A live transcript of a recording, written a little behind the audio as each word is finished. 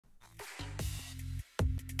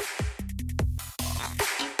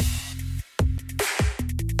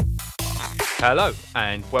Hello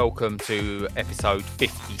and welcome to episode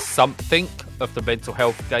 50-something of the Mental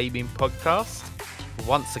Health Gaming Podcast.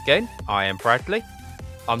 Once again, I am Bradley.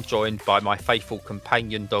 I'm joined by my faithful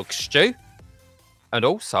companion dog Stu. And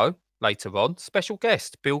also, later on, special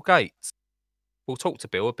guest Bill Gates. We'll talk to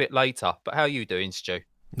Bill a bit later, but how are you doing, Stu?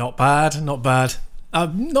 Not bad, not bad.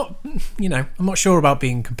 I'm not sure about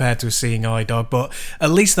being compared to a seeing eye dog, but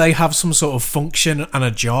at least they have some sort of function and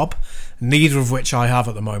a job, neither of which I have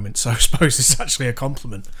at the moment, so I suppose it's actually a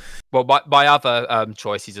compliment. Well, my other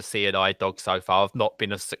choices of seeing eye dog so far have not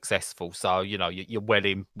been as successful, so, you're well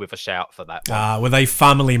in with a shout for that one. Were they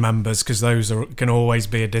family members? Because those can always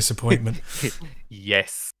be a disappointment.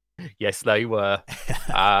 Yes, they were.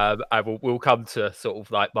 And we'll come to sort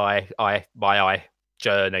of like my eye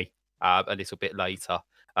journey a little bit later.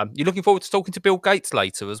 You're looking forward to talking to Bill Gates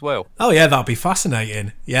later as well. Oh yeah, that'll be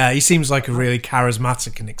fascinating. Yeah, he seems like a really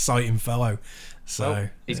charismatic and exciting fellow. So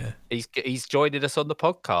he's joining us on the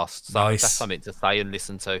podcast, so nice. That's something to say and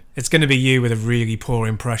listen to. It's going to be you with a really poor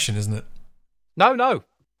impression, isn't it? No,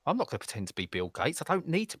 I'm not going to pretend to be Bill Gates. I don't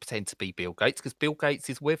need to pretend to be Bill Gates because Bill Gates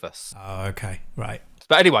is with us. Oh, okay, right.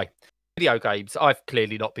 But anyway, video games. I've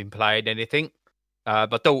clearly not been playing anything. My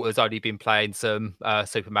daughter's only been playing some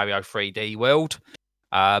Super Mario 3D World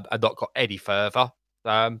and not got any further.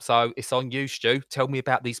 So it's on you, Stu. Tell me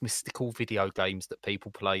about these mystical video games that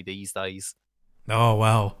people play these days. Oh,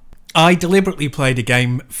 well. I deliberately played a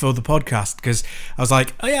game for the podcast because I was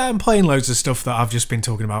like, oh yeah, I'm playing loads of stuff that I've just been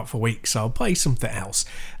talking about for weeks, so I'll play something else.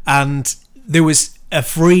 And there was a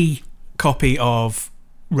free copy of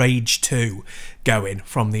Rage 2 going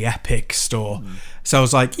from the Epic store. So I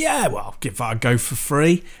was like, yeah, well, I'll give that a go for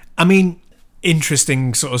free. I mean,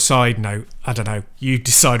 interesting sort of side note. I don't know. You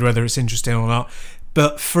decide whether it's interesting or not.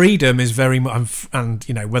 But freedom is very much, and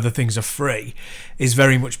whether things are free, is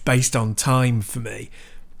very much based on time for me.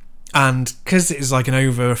 And because it is like an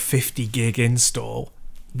over 50 gig install,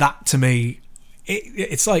 that to me,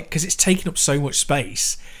 it's like, because it's taking up so much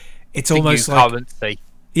space, it's almost like currency.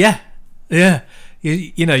 Yeah.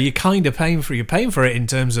 You're kind of paying for it in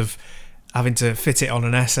terms of having to fit it on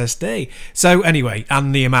an SSD. So anyway,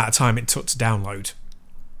 and the amount of time it took to download.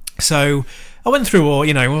 So I went through all,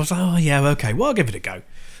 I was like, oh yeah, okay, well, I'll give it a go.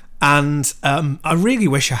 And I really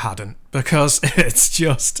wish I hadn't, because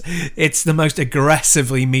it's the most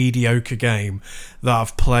aggressively mediocre game that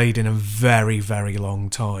I've played in a very, very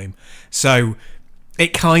long time. So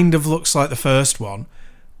it kind of looks like the first one,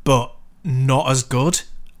 but not as good.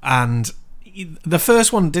 And the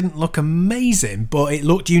first one didn't look amazing, but it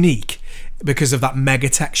looked unique because of that mega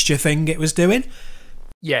texture thing it was doing.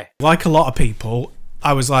 Yeah. Like a lot of people,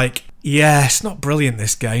 I was like, yeah, it's not brilliant,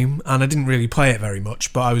 this game, and I didn't really play it very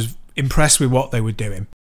much, but I was impressed with what they were doing.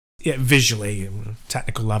 Yeah, visually and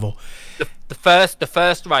technical level. The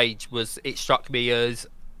first Rage it struck me as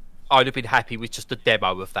I'd have been happy with just a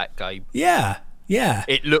demo of that game. Yeah.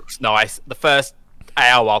 It looks nice. The first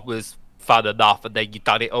hour was fun enough, and then you've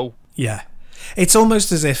done it all. Yeah. It's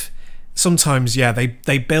almost as if sometimes,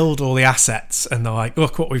 they build all the assets and they're like,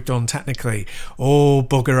 look what we've done technically. Oh,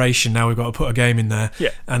 buggeration, now we've got to put a game in there.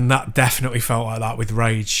 Yeah. And that definitely felt like that with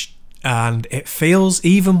Rage. And it feels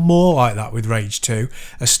even more like that with Rage 2,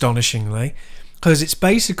 astonishingly, because it's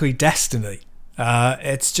basically Destiny.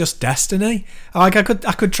 It's just Destiny. Like I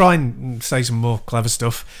could try and say some more clever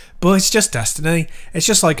stuff, but it's just Destiny. It's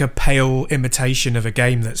just like a pale imitation of a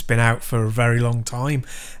game that's been out for a very long time.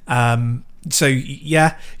 So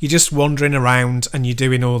yeah, you're just wandering around and you're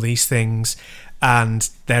doing all these things, and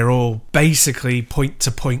they're all basically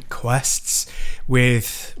point-to-point quests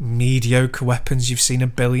with mediocre weapons you've seen a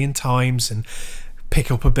billion times and pick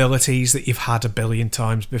up abilities that you've had a billion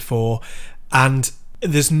times before. And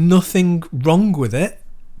there's nothing wrong with it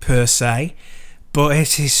per se, but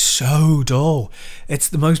it is so dull. It's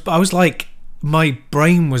the most. I was like, my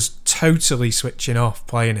brain was totally switching off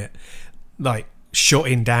playing it, like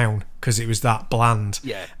shutting down, because it was that bland.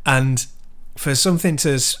 Yeah. And for something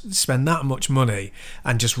to spend that much money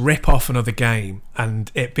and just rip off another game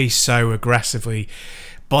and it be so aggressively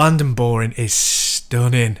bland and boring is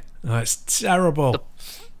stunning. It's terrible.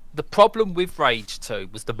 The problem with Rage 2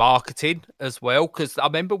 was the marketing as well, because I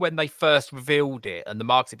remember when they first revealed it and the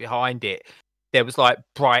marketing behind it, there was like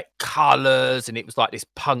bright colours and it was like this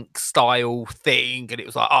punk style thing, and it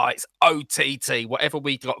was like, oh, it's OTT, whatever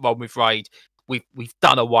we got wrong with Rage, we've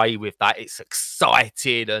done away with that. It's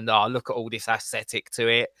exciting, and look at all this aesthetic to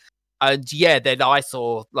it. And yeah, then I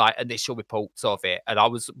saw like initial reports of it, and I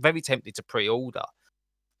was very tempted to pre-order.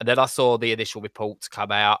 And then I saw the initial reports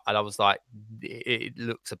come out, and I was like, it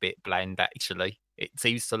looks a bit bland, actually. It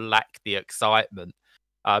seems to lack the excitement.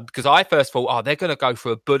 Because I first thought, oh, they're going to go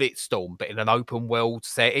for a bullet storm, but in an open world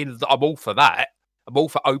setting. I'm all for that. I'm all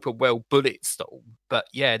for open world bullet storm. But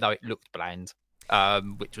yeah, no, it looked bland,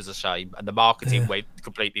 which was a shame. And the marketing went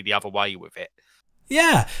completely the other way with it.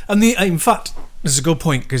 Yeah, and in fact, there's a good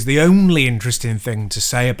point, because the only interesting thing to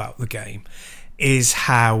say about the game is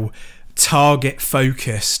how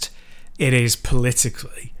target-focused it is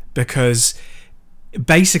politically, because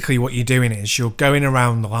basically what you're doing is you're going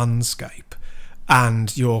around the landscape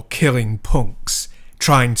and you're killing punks,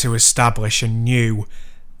 trying to establish a new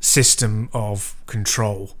system of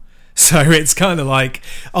control. So it's kind of like,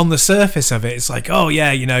 on the surface of it, it's like, oh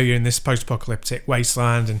yeah, you know, you're in this post-apocalyptic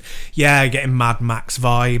wasteland, and yeah, getting Mad Max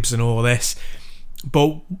vibes and all this.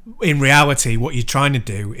 But in reality, what you're trying to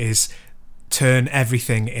do is turn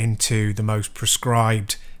everything into the most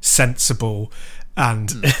prescribed, sensible,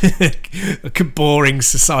 and boring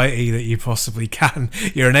society that you possibly can.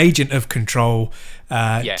 You're an agent of control,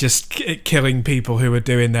 just killing people who are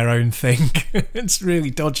doing their own thing. It's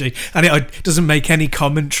really dodgy, and it doesn't make any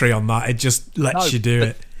commentary on that. It just lets you do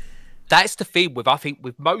it. That's the thing with, I think,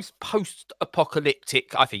 with most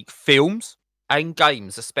post-apocalyptic, I think, films and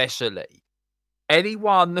games especially.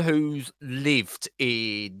 Anyone who's lived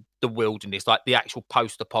in the wilderness, like the actual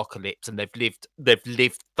post-apocalypse, and they've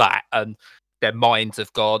lived that, and their minds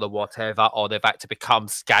have gone or whatever, or they've had to become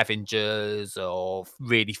scavengers or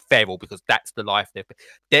really feral because that's the life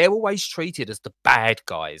they're always treated as the bad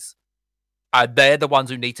guys. And they're the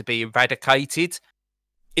ones who need to be eradicated.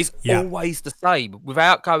 It's always the same,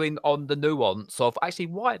 without going on the nuance of, actually,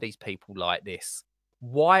 why are these people like this?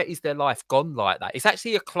 Why is their life gone like that? It's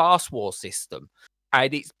actually a class war system.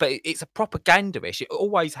 And it's a propaganda-ish. It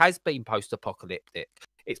always has been post-apocalyptic.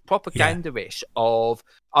 It's propaganda-ish of,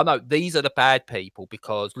 oh no, these are the bad people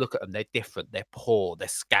because look at them, they're different, they're poor, they're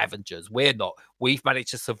scavengers. We're not. We've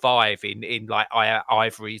managed to survive in like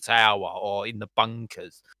Ivory Tower or in the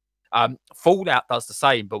bunkers. Fallout does the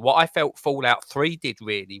same, but what I felt Fallout 3 did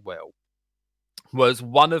really well was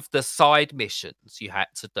one of the side missions you had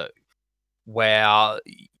to do where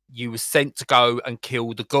you were sent to go and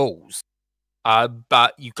kill the ghouls.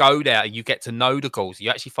 But you go there and you get to know the ghouls.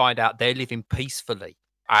 You actually find out they're living peacefully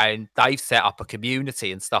and they've set up a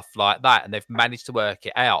community and stuff like that, and they've managed to work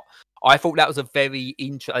it out. I thought that was a very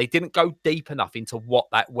interesting. They didn't go deep enough into what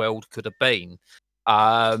that world could have been.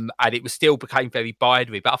 And it was still became very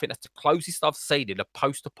binary, but I think that's the closest I've seen in a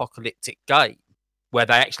post-apocalyptic game where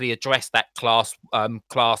they actually address that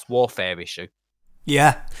class warfare issue.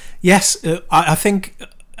 Yeah. Yes, I think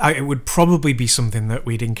it would probably be something that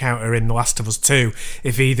we'd encounter in The Last of Us 2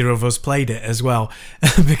 if either of us played it as well.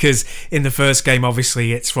 Because in the first game,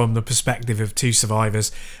 obviously, it's from the perspective of two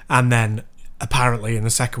survivors, and then apparently in the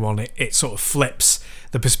second one, it sort of flips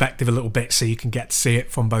the perspective a little bit so you can get to see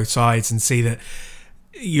it from both sides and see that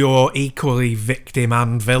you're equally victim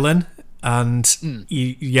and villain. And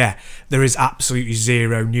there is absolutely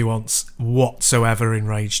zero nuance whatsoever in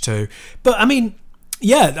Rage 2. But I mean,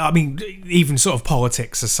 even sort of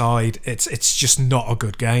politics aside, it's just not a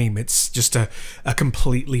good game. It's just a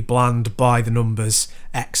completely bland, by the numbers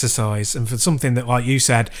exercise. And for something that, like you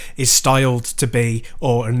said, is styled to be,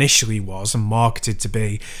 or initially was, and marketed to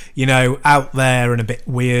be, you know, out there and a bit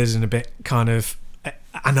weird and a bit kind of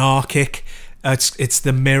anarchic, it's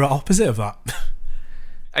the mirror opposite of that.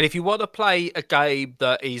 And if you want to play a game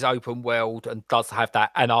that is open world and does have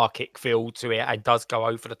that anarchic feel to it and does go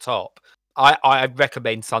over the top, I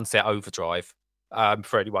recommend Sunset Overdrive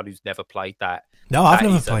for anyone who's never played that. No, I've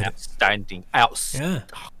never played it.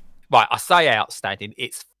 Right, I say outstanding.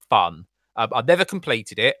 It's fun. I've never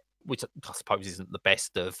completed it, which I suppose isn't the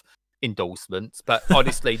best of endorsements. But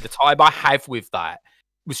honestly, the time I have with that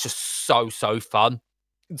was just so fun.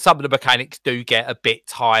 Some of the mechanics do get a bit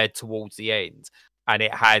tired towards the end, and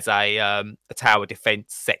it has a tower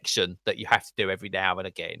defense section that you have to do every now and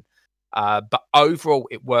again. But overall,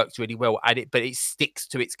 it works really well, but it sticks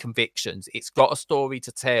to its convictions. It's got a story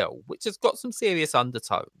to tell, which has got some serious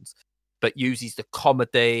undertones, but uses the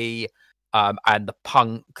comedy and the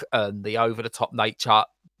punk and the over-the-top nature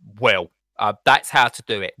well. That's how to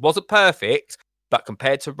do it. Wasn't perfect, but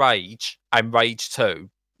compared to Rage and Rage 2,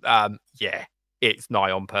 it's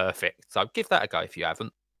nigh on perfect. So give that a go if you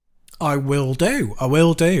haven't. I will do.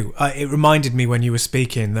 It reminded me when you were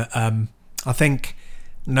speaking that I think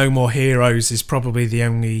No More Heroes is probably the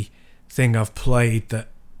only thing I've played that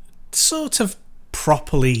sort of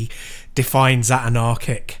properly defines that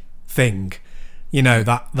anarchic thing. You know,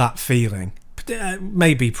 that feeling.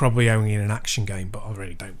 Maybe probably only in an action game, but I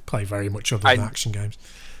really don't play very much other than action games.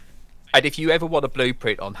 And if you ever want a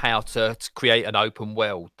blueprint on how to create an open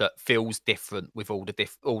world that feels different with all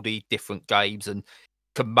the different games, and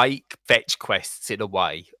can make fetch quests in a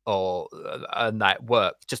way, or and that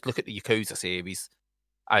work. Just look at the Yakuza series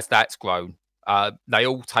as that's grown. They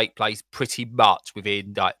all take place pretty much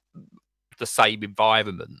within like the same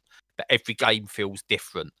environment, but every game feels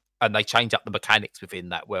different, and they change up the mechanics within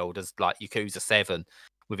that world. As like Yakuza 7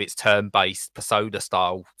 with its turn-based Persona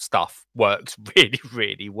style stuff works really,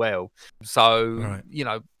 really well. So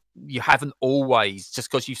you haven't always,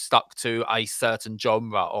 just because you've stuck to a certain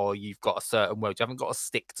genre or you've got a certain world, you haven't got to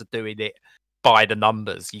stick to doing it by the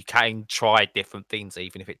numbers. You can try different things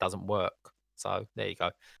even if it doesn't work. So there you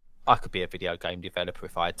go. I could be a video game developer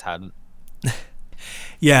if I had talent.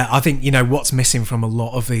 Yeah, I think, what's missing from a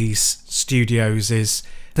lot of these studios is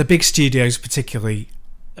the big studios particularly,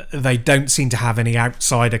 they don't seem to have any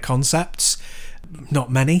outsider concepts.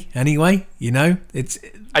 Not many, anyway, It's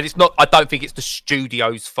not, I don't think it's the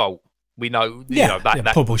studio's fault. We know,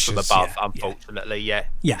 that publishers, from above, unfortunately,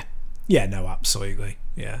 Yeah, no, absolutely,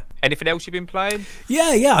 yeah. Anything else you've been playing?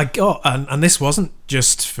 Yeah, I got, and this wasn't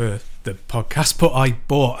just for the podcast, but I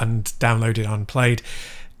bought and downloaded and played,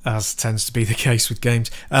 as tends to be the case with games,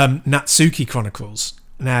 Natsuki Chronicles.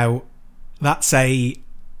 Now, that's a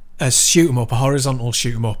shoot 'em up, a horizontal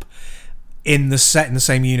shoot 'em up, in the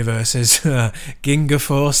same universe as Ginga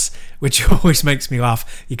Force, which always makes me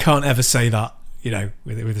laugh. You can't ever say that,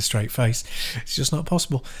 with a straight face. It's just not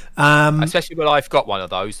possible. Especially when I've got one of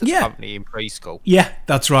those that's currently in preschool. Yeah,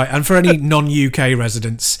 that's right. And for any non-UK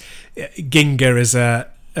residents, Ginga is a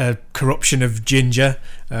corruption of ginger,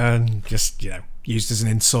 and just, used as an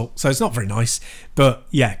insult. So it's not very nice. But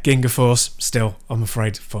yeah, Ginga Force, still, I'm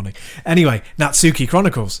afraid, funny. Anyway, Natsuki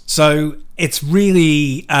Chronicles. So it's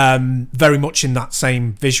really very much in that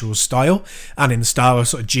same visual style, and in the style of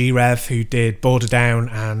sort of G-Rev, who did Border Down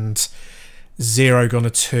and Zero Gunner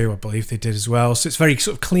 2, I believe they did as well. So it's very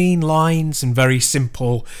sort of clean lines and very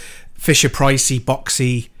simple, Fisher-Pricey,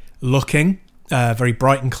 boxy looking. Very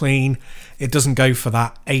bright and clean. It doesn't go for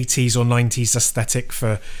that 80s or 90s aesthetic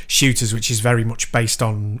for shooters, which is very much based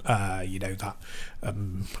on, that,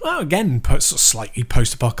 again, sort of slightly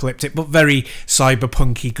post-apocalyptic, but very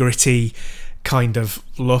cyberpunky, gritty kind of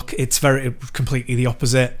look. It's very completely the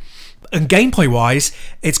opposite. And gameplay-wise,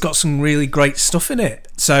 it's got some really great stuff in it.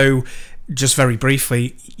 So, just very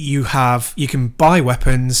briefly, you can buy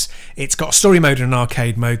weapons. It's got a story mode and an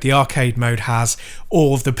arcade mode. The arcade mode has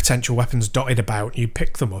all of the potential weapons dotted about. You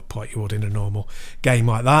pick them up like you would in a normal game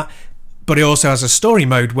like that. But it also has a story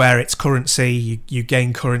mode where it's currency. You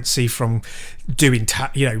gain currency from doing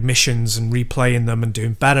missions and replaying them and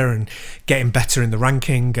doing better and getting better in the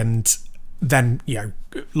ranking, and then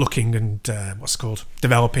looking and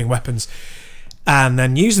developing weapons and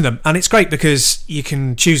then using them. And it's great because you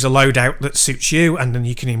can choose a loadout that suits you, and then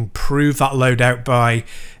you can improve that loadout by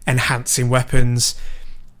enhancing weapons.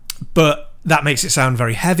 But that makes it sound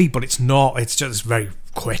very heavy, but it's not. It's just very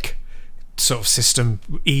quick sort of system,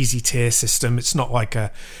 easy tier system. It's not like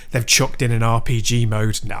they've chucked in an RPG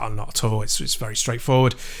mode. No, not at all. It's very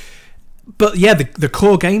straightforward. But yeah, the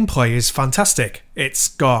core gameplay is fantastic. It's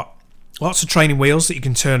got lots of training wheels that you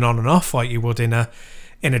can turn on and off like you would in a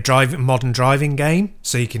modern driving game.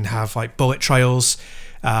 So you can have like bullet trails,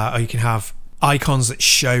 or you can have icons that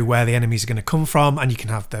show where the enemies are going to come from, and you can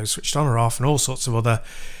have those switched on or off, and all sorts of other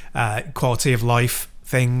quality of life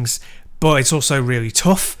things. But it's also really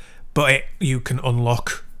tough, but you can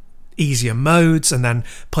unlock easier modes, and then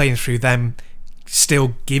playing through them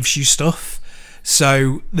still gives you stuff.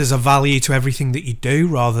 So there's a value to everything that you do,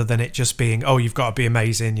 rather than it just being, oh, you've got to be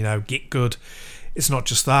amazing, get good. It's not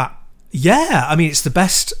just that. Yeah, I mean, it's the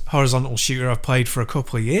best horizontal shooter I've played for a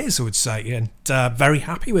couple of years, I would say, and very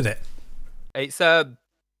happy with it. It's again,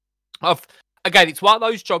 it's one of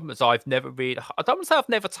those genres I've never really, I don't want to say I've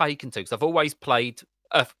never taken to, because I've always played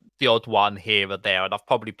the odd one here and there, and I've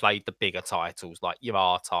probably played the bigger titles like your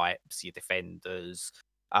R-Types, your Defenders,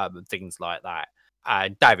 and things like that.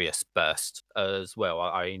 And Darius Burst as well.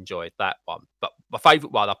 I enjoyed that one. But my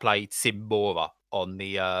favourite one, I played Sinmora on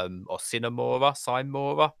the, or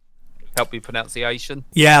Sinmora, help me pronunciation.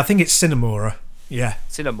 Yeah, I think it's Sinmora. Yeah,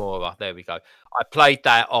 Sinmora. There we go. I played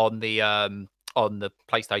that on the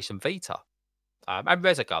PlayStation Vita, and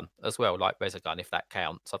Resogun as well, like Resogun, if that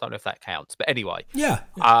counts. I don't know if that counts, but anyway. Yeah.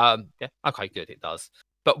 Okay, good. It does.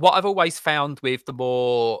 But what I've always found with the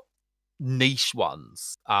more niche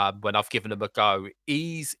ones, when I've given them a go,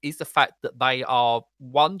 is the fact that they are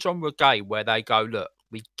one genre game where they go, look,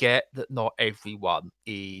 we get that not everyone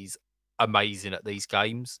is amazing at these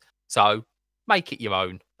games, so make it your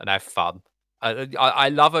own and have fun. I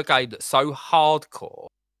love a game that's so hardcore,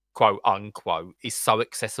 quote unquote, is so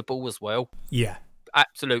accessible as well. Yeah,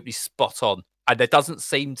 absolutely spot on. And there doesn't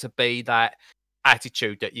seem to be that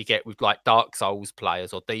attitude that you get with like Dark Souls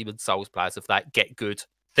players or Demon Souls players of that get good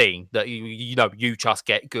thing that you know you just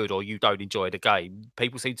get good or you don't enjoy the game.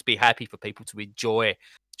 People seem to be happy for people to enjoy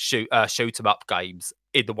shoot 'em up games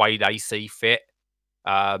in the way they see fit.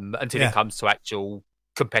 Until it comes to actual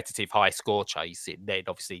competitive high score chasing, then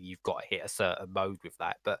obviously you've got to hit a certain mode with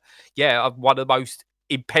that. But yeah, one of the most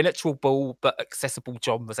impenetrable but accessible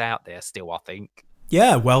genres out there still, I think.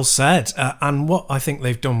 Yeah, well said. And what I think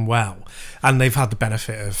they've done well, and they've had the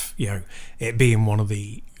benefit of, you know, it being one of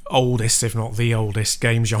the oldest, if not the oldest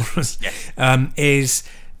game genres, is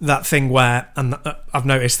that thing where, and I've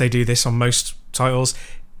noticed they do this on most titles,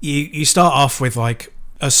 you start off with like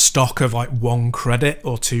a stock of like 1 credit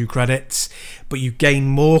or 2 credits, but you gain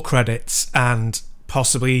more credits and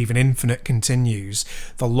possibly even infinite continues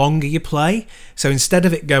the longer you play. So instead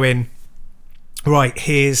of it going, right,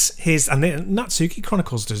 here's and Natsuki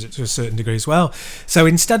Chronicles does it to a certain degree as well. So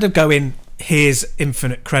instead of going, here's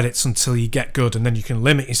infinite credits until you get good and then you can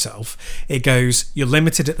limit yourself, it goes, you're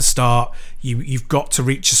limited at the start, you've got to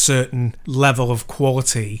reach a certain level of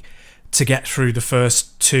quality to get through the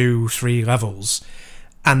first 2-3 levels,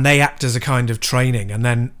 and they act as a kind of training. And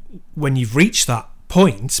then when you've reached that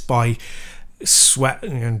point by sweat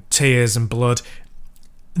and tears and blood,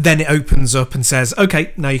 then it opens up and says,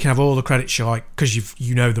 okay, now you can have all the credits you like because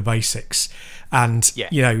you know the basics, and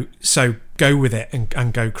you know, so go with it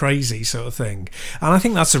and go crazy sort of thing. And I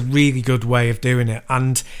think that's a really good way of doing it,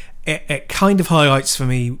 and it kind of highlights for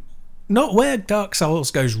me not where Dark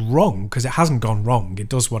Souls goes wrong, because it hasn't gone wrong, it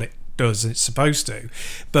does what it does and it's supposed to,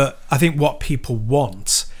 but I think what people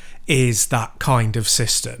want is that kind of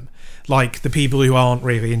system. Like the people who aren't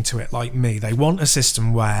really into it, like me, they want a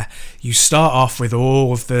system where you start off with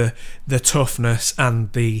all of the toughness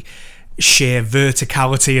and the sheer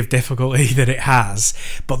verticality of difficulty that it has,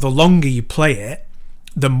 but the longer you play it,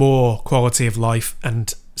 the more quality of life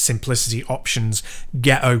and simplicity options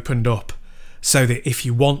get opened up, so that if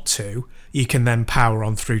you want to, you can then power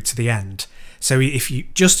on through to the end. So if you,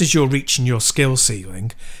 just as you're reaching your skill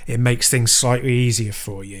ceiling, it makes things slightly easier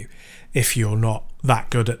for you if you're not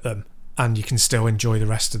that good at them, and you can still enjoy the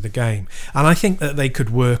rest of the game. And I think that they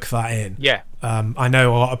could work that in. Yeah. I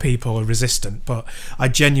know a lot of people are resistant, but I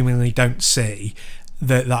genuinely don't see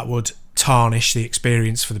that would tarnish the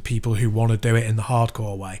experience for the people who want to do it in the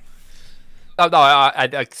hardcore way. Oh, no,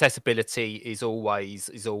 accessibility is always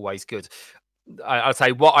good. I'd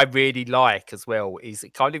say what I really like as well is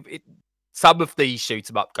some of these shoot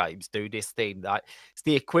 'em up games do this thing. Like, it's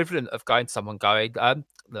the equivalent of going to someone going,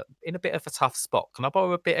 look, in a bit of a tough spot, can I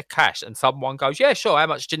borrow a bit of cash? And someone goes, yeah, sure, how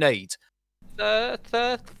much do you need?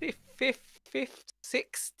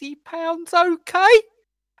 60 pounds, okay?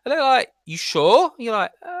 And they're like, you sure? And you're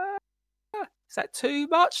like, is that too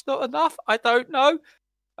much? Not enough? I don't know.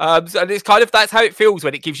 So it's kind of, that's how it feels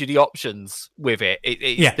when it gives you the options with it.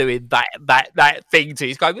 It's doing that thing to you.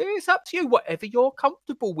 It's going, it's up to you, whatever you're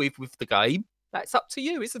comfortable with the game. That's up to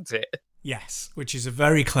you, isn't it? Yes, which is a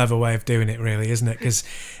very clever way of doing it, really, isn't it? Because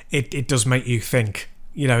it does make you think.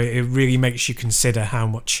 You know, it really makes you consider how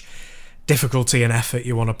much difficulty and effort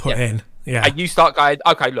you want to put in. Yeah, and you start going,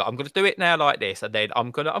 okay, look, I'm going to do it now like this, and then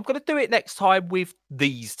I'm gonna do it next time with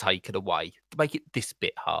these taken away to make it this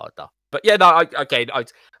bit harder. But yeah, no,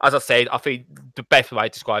 as I said, I think the best way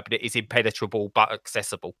of describing it is impenetrable but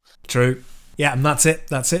accessible. True. Yeah, and that's it.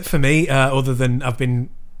 That's it for me. Other than I've been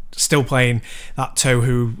still playing that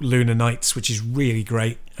Touhou Lunar Nights, which is really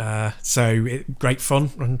great. Great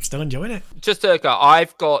fun. I'm still enjoying it. Just to go,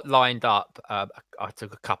 I've got lined up. I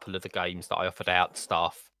took a couple of the games that I offered out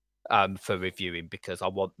staff for reviewing because I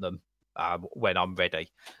want them when I'm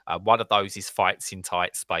ready. One of those is Fights in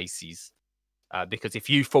Tight Spaces. Because if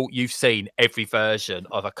you thought you've seen every version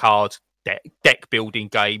of a card deck building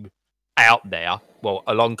game out there, well,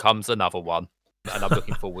 along comes another one, and I'm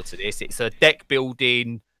looking forward to this. It's a deck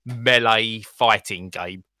building melee fighting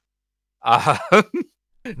game.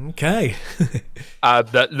 Okay.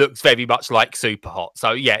 That looks very much like Super Hot.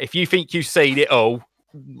 So yeah, if you think you've seen it all,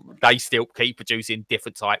 they still keep producing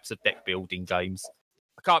different types of deck building games.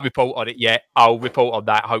 I can't report on it yet. I'll report on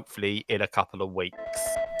that hopefully in a couple of weeks.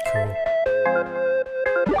 Cool.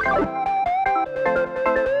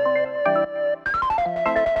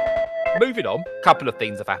 Moving on, a couple of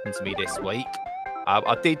things have happened to me this week. I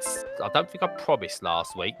don't think I promised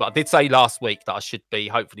last week, but I did say last week that I should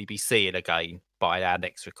hopefully be seeing again by our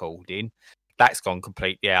next recording. That's gone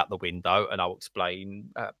completely out the window, and I'll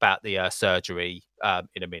explain about the surgery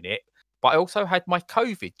in a minute. But I also had my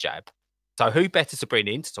COVID jab. So who better to bring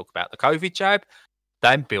in to talk about the COVID jab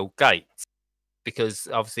than Bill Gates? Because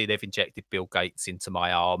obviously they've injected Bill Gates into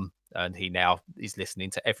my arm and he now is listening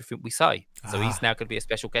to everything we say. So he's now going to be a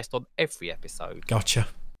special guest on every episode. Gotcha.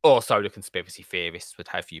 Or so the conspiracy theorists would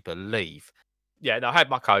have you believe. Yeah, no, I had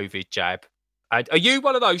my COVID jab. And are you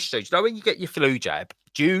one of those students? You know, when you get your flu jab,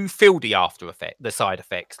 do you feel the the side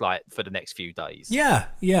effects, like for the next few days? Yeah.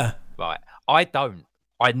 Right. I don't.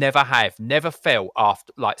 I never felt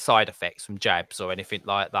after like side effects from jabs or anything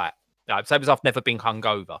like that. Same as I've never been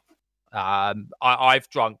hungover. I've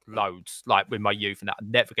drunk loads, like with my youth, and that I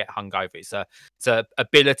never get hungover. It's a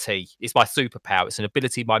ability. It's my superpower. It's an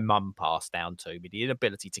ability my mum passed down to me. The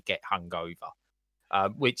inability to get hungover,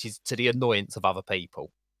 which is to the annoyance of other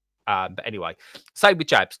people. But anyway, same with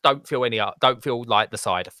jabs. Don't feel like the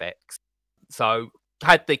side effects. So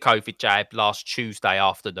had the COVID jab last Tuesday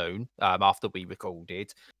afternoon. After we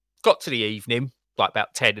recorded, got to the evening, like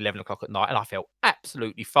about 10, 11 o'clock at night, and I felt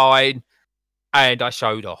absolutely fine. And I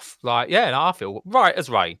showed off. Like, yeah, no, I feel right as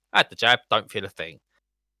rain. Had the jab, don't feel a thing.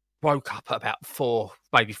 Woke up at about 4,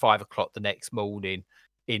 maybe 5 o'clock the next morning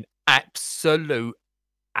in absolute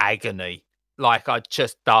agony. Like I'd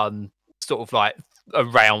just done sort of like a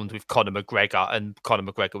round with Conor McGregor, and Conor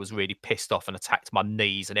McGregor was really pissed off and attacked my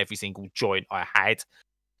knees and every single joint I had.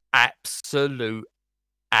 Absolute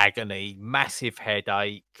agony, massive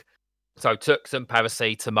headache. So took some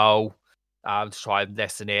paracetamol to try and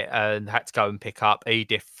lessen it, and had to go and pick up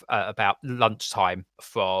Edith about lunchtime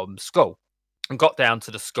from school, and got down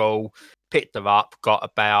to the school, picked her up, got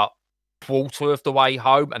about quarter of the way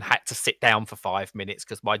home, and had to sit down for 5 minutes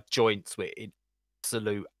because my joints were in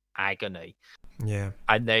absolute agony. Yeah.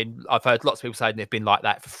 And then I've heard lots of people saying they've been like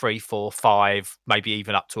that for 3, 4, 5, maybe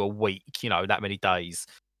even up to a week, that many days.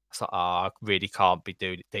 So I really can't be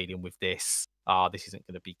dealing with this. This isn't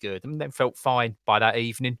going to be good. And then felt fine by that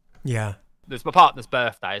evening. Yeah. There's my partner's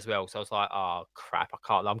birthday as well. So I was like, oh, crap,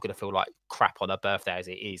 I'm going to feel like crap on her birthday as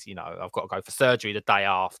it is. I've got to go for surgery the day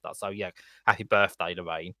after. So, yeah, happy birthday,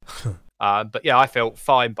 Lorraine. But, yeah, I felt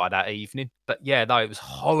fine by that evening. But, yeah, no, it was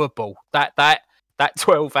horrible. That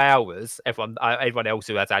 12 hours, everyone else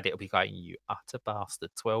who has had it will be going, you utter bastard,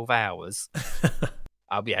 12 hours.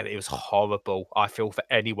 Yeah, it was horrible. I feel for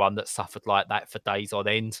anyone that suffered like that for days on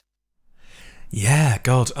end. Yeah,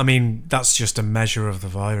 God. I mean, that's just a measure of the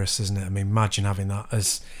virus, isn't it? I mean, imagine having that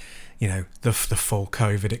as, the full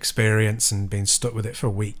COVID experience and being stuck with it for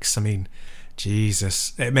weeks. I mean,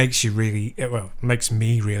 Jesus. It makes you it makes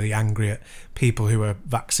me really angry at people who are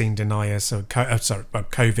vaccine deniers, or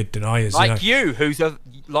COVID deniers. Like you, who's a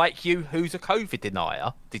COVID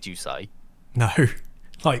denier, did you say? No.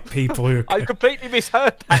 Like people who I completely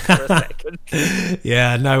misheard that for a second.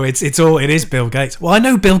 Yeah, no, it is Bill Gates. Well, I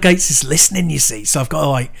know Bill Gates is listening, you see, so I've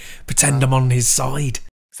got to pretend I'm on his side.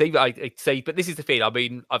 See, but this is the thing. I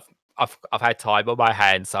mean, I've had time on my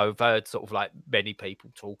hands, so I've heard sort of like many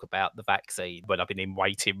people talk about the vaccine when I've been in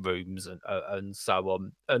waiting rooms and so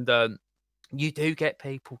on. And you do get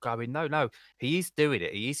people going, no, he is doing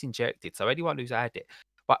it. He is injected. So anyone who's had it,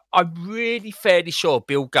 but I'm really fairly sure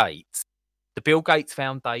Bill Gates, the Bill Gates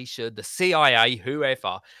Foundation, the CIA,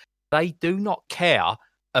 whoever, they do not care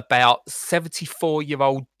about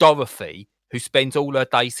 74-year-old Dorothy who spends all her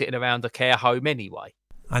day sitting around a care home anyway.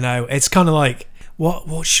 I know. It's kind of like,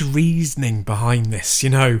 what's your reasoning behind this?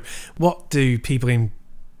 What do people in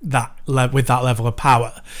with that level of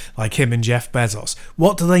power, like him and Jeff Bezos,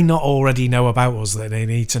 what do they not already know about us that they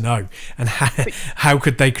need to know? And how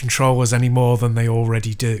could they control us any more than they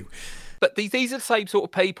already do? But these are the same sort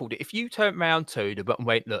of people that if you turn around to them and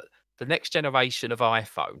went, look, the next generation of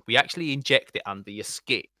iPhone, we actually inject it under your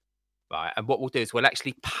skin, right? And what we'll do is we'll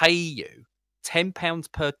actually pay you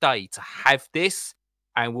 £10 per day to have this,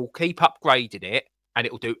 and we'll keep upgrading it, and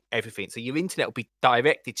it will do everything. So your internet will be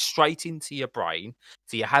directed straight into your brain,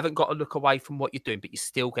 so you haven't got to look away from what you're doing, but you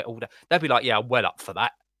still get all that. They'll be like, yeah, I'm well up for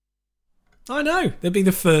that. I know. They'd be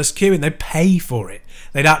the first queue and they'd pay for it.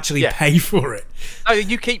 They'd actually pay for it. Oh,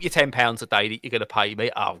 you keep your £10 a day that you're going to pay me,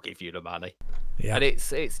 I'll give you the money. Yeah.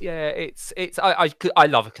 And I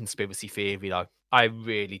love a conspiracy theory though. I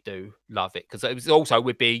really do love it, because it was also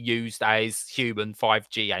would be used as human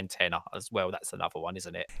 5G antenna as well. That's another one,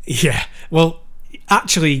 isn't it? Yeah. Well,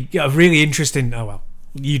 actually, a really interesting. Oh well.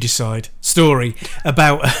 You decide. Story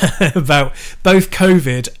about about both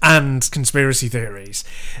COVID and conspiracy theories.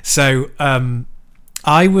 So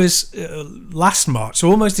I was last March, so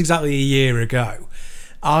almost exactly a year ago,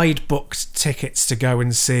 I'd booked tickets to go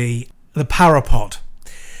and see the Parapod.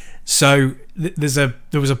 So there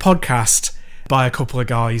was a podcast by a couple of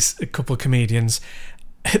guys, a couple of comedians,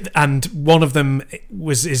 and one of them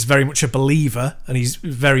is very much a believer, and he's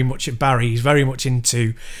very much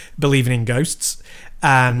into believing in ghosts.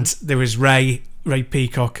 And there was Ray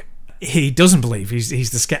Peacock, he doesn't believe. He's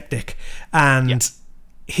the skeptic, and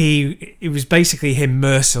it was basically him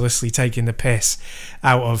mercilessly taking the piss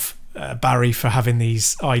out of Barry for having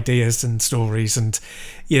these ideas and stories, and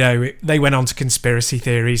they went on to conspiracy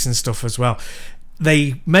theories and stuff as well.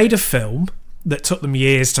 They made a film that took them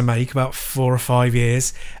years to make, about 4 or 5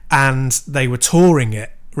 years, and they were touring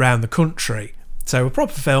it around the country. So a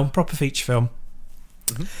proper film, proper feature film.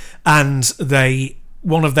 Mm-hmm. And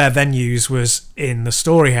one of their venues was in the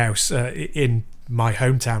Story House in my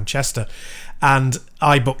hometown, Chester. And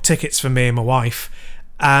I booked tickets for me and my wife,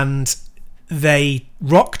 and they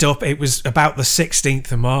rocked up. It was about the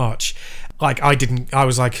 16th of March. I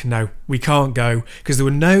was like, no, we can't go, because there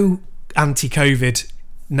were no anti-COVID,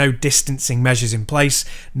 no distancing measures in place,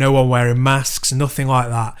 no one wearing masks, nothing like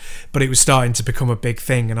that. But it was starting to become a big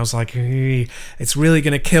thing, and I was like, it's really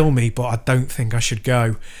going to kill me, but I don't think I should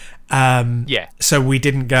go. So we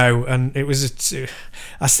didn't go, and it was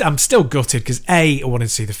I'm still gutted, because A, I wanted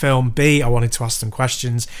to see the film, B, I wanted to ask them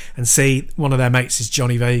questions, and C, one of their mates is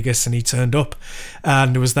Johnny Vegas, and he turned up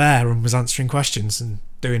and was there and was answering questions and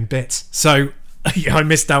doing bits. So I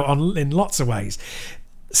missed out in lots of ways.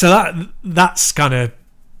 So that's kind of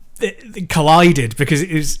it collided, because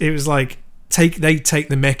it was like they take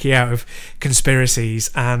the mickey out of conspiracies,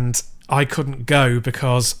 and I couldn't go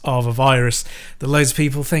because of a virus that loads of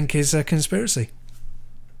people think is a conspiracy.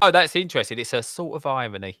 Oh, that's interesting. It's a sort of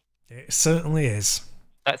irony. It certainly is.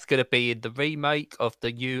 That's going to be in the remake of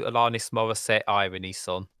the new Alanis Morissette Irony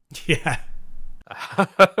song. Yeah.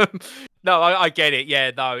 No, I get it.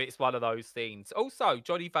 Yeah, no, it's one of those things. Also,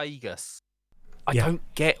 Johnny Vegas. I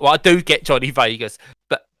do get Johnny Vegas,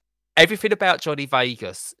 but everything about Johnny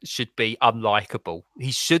Vegas should be unlikable.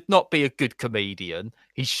 He should not be a good comedian.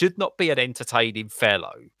 He should not be an entertaining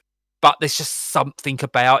fellow. But there's just something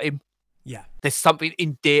about him. Yeah. There's something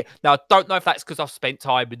endearing. Now, I don't know if that's because I've spent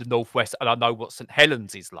time in the Northwest and I know what St.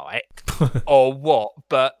 Helens is like or what,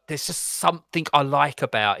 but there's just something I like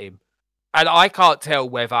about him. And I can't tell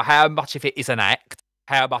whether how much of it is an act,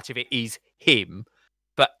 how much of it is him,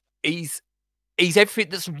 but he's everything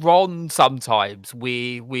that's wrong sometimes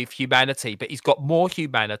with humanity, but he's got more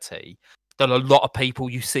humanity than a lot of people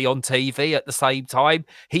you see on TV at the same time.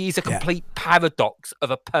 He is a complete paradox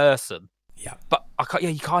of a person. Yeah. But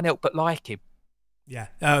you can't help but like him. Yeah.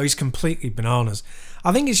 Oh, he's completely bananas.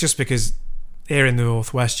 I think it's just because here in the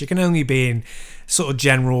Northwest, you can only be in sort of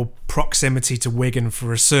general proximity to Wigan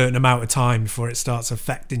for a certain amount of time before it starts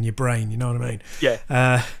affecting your brain. You know what I mean?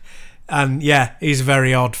 Yeah. And yeah, he's a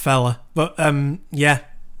very odd fella, but kind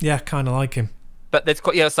of like him. But there's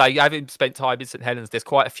quite, having spent time in St. Helens, there's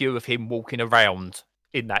quite a few of him walking around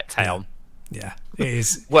in that town. Yeah, it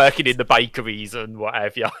is. Working in the bakeries and what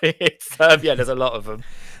have you. It's, there's a lot of them.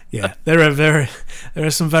 Yeah, there are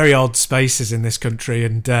some very odd spaces in this country,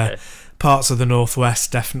 and parts of the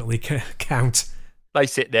Northwest definitely count. They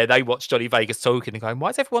sit there, they watch Johnny Vegas talking and going, why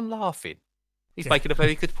is everyone laughing? He's making a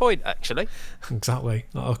very good point, actually. Exactly.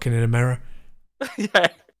 Not looking in a mirror. Yeah.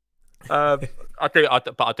 I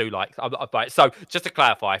do like. Right, so just to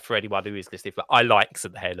clarify for anyone who is listening, I like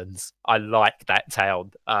St. Helens. I like that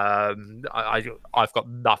town. I've got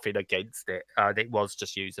nothing against it. It was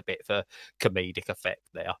just used a bit for comedic effect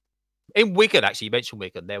there. In Wigan, actually, you mentioned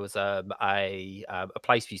Wigan. There was a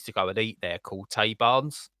place we used to go and eat there called Tay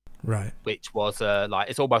Barnes, right? Which was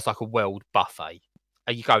it's almost like a world buffet.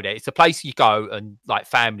 And you go there. It's a place you go and like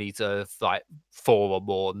families of like 4 or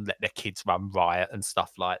more and let their kids run riot and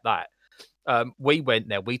stuff like that. We went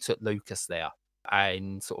there. We took Lucas there,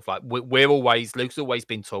 and sort of like Lucas always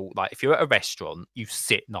been taught like if you're at a restaurant, you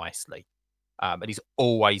sit nicely. And he's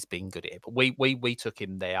always been good at it. But we took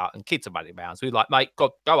him there, and kids are running around. So we were like, mate,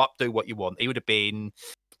 go up, do what you want. He would have been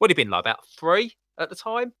like about 3 at the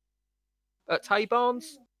time at Tay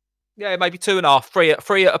Barnes. Yeah, maybe 2.5,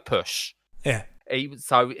 3 at a push. Yeah. We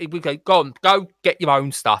go get your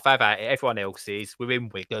own stuff, have at it. Everyone else's. We're in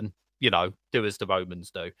Wigan, do as the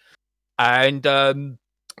Romans do. And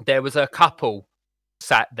there was a couple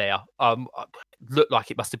sat there. Looked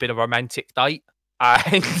like it must have been a romantic date.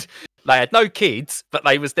 And they had no kids, but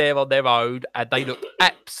they was there on their own, and they looked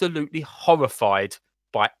absolutely horrified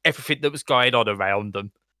by everything that was going on around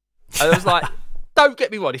them. And I was like, don't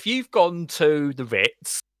get me wrong, if you've gone to the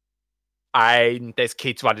Ritz and there's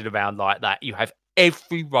kids running around like that, you have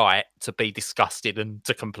every right to be disgusted and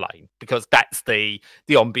to complain, because that's the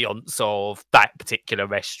ambience of that particular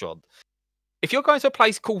restaurant. If you're going to a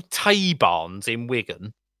place called Tay Barnes in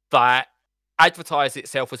Wigan that advertises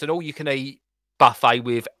itself as an all-you-can-eat buffet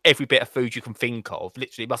with every bit of food you can think of,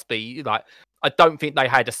 literally must be like, I don't think they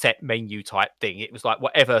had a set menu type thing. It was like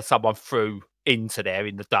whatever someone threw into there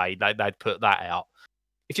in the day, they'd put that out.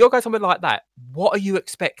 If you're going somewhere like that, what are you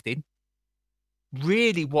expecting?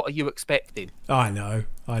 Really, what are you expecting? I know.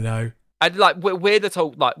 And like we're the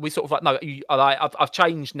told, like we sort of like no, I've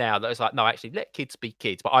changed now. That it's like no, actually let kids be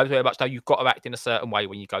kids. But I very much know you've got to act in a certain way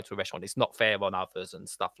when you go to a restaurant. It's not fair on others and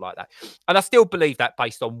stuff like that. And I still believe that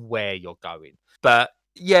based on where you're going. But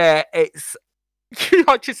yeah, it's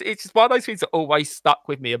it's just one of those things that always stuck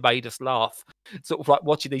with me and made us laugh. Sort of like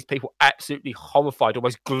watching these people absolutely horrified,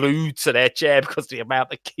 almost glued to their chair because of the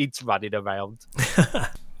amount of kids running around.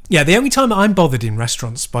 Yeah, the only time I'm bothered in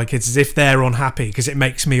restaurants by kids is if they're unhappy, because it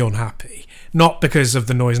makes me unhappy. Not because of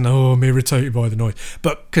the noise and, I'm irritated by the noise,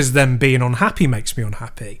 but because them being unhappy makes me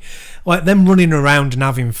unhappy. Like, them running around and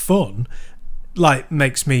having fun, like,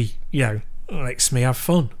 makes me have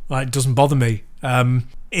fun. Like, it doesn't bother me.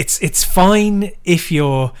 It's fine if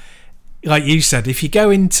you're, like you said, if you go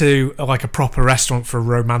into like a proper restaurant for a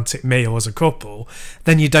romantic meal as a couple,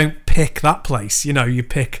 then you don't pick that place. You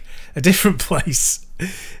pick a different place.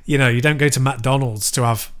 You don't go to McDonald's to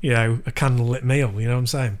have, a candlelit meal. You know what I'm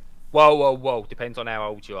saying? Whoa. Depends on how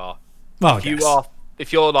old you are. Well,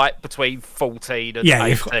 if you're like between 14 and 18,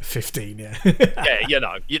 you've got 15, yeah,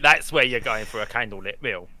 that's where you're going for a candlelit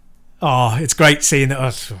meal. Oh, it's great seeing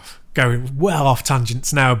that. Going well off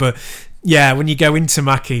tangents now, but yeah, when you go into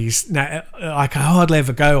Mackey's, now, like I hardly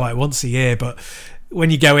ever go, like once a year, but when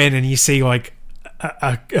you go in and you see like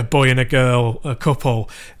a boy and a girl, a couple,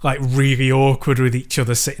 like really awkward with each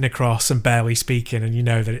other sitting across and barely speaking, and you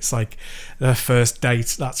know that it's like their first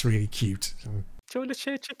date, that's really cute. Do you want to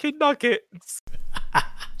share chicken nuggets?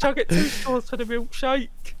 Shall I get 2 straws for the milkshake?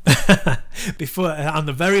 And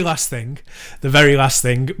the very last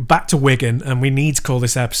thing, back to Wigan, and we need to call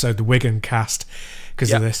this episode the Wigancast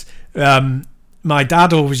because of this. My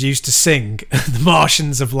dad always used to sing "The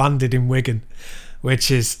Martians Have Landed in Wigan,"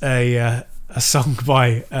 which is a song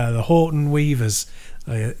by the Horton Weavers.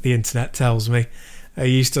 The internet tells me he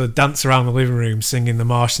used to dance around the living room singing "The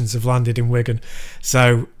Martians Have Landed in Wigan."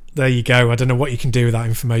 So there you go. I don't know what you can do with that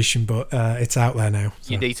information, but it's out there now.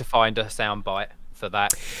 So. You need to find a soundbite for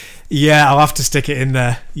that. Yeah, I'll have to stick it in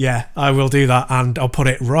there. Yeah, I will do that, and I'll put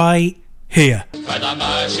it right here. For the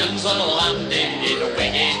Martians are landed in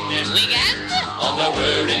Wigan, and they're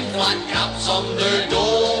wearing flat caps on their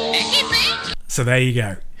doors. So there you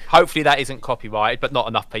go. Hopefully that isn't copyrighted, but not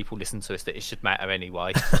enough people listen to us that it should matter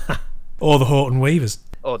anyway. Or the Horton Weavers.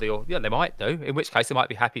 They might do. In which case, they might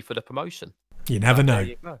be happy for the promotion. You never know.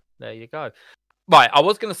 There you go. Right, I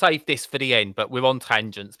was going to save this for the end, but we're on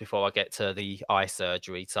tangents before I get to the eye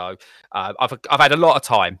surgery. So I've had a lot of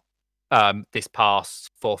time this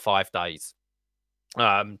past 4 or 5 days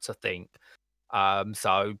to think. But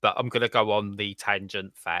I'm going to go on the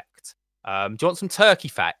tangent fact. Do you want some turkey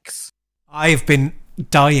facts? I've been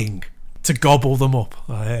dying to gobble them up.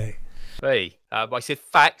 Hey. I said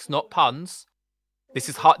facts, not puns. This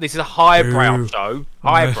is a highbrow show.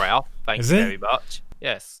 Highbrow. Thank you very much.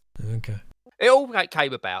 Yes. Okay. It all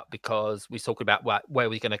came about because we talking about where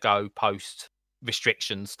we're going to go post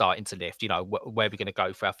restrictions starting to lift. Where we're going to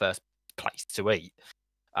go for our first place to eat.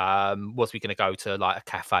 Was we going to go to like a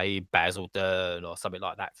cafe in Basildon or something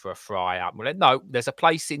like that for a fry up? Well, no, there's a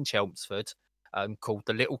place in Chelmsford called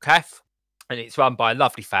the Little Calf, and it's run by a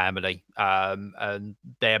lovely family. And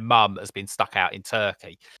their mum has been stuck out in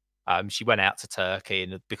Turkey. She went out to Turkey,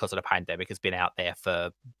 and because of the pandemic, has been out there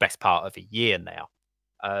for best part of a year now.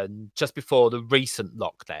 Just before the recent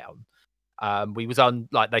lockdown, we was on,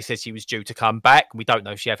 like they said, she was due to come back. We don't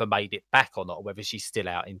know if she ever made it back or not, or whether she's still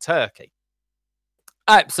out in Turkey.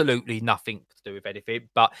 Absolutely nothing to do with anything.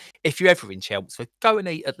 But if you're ever in Chelmsford, go and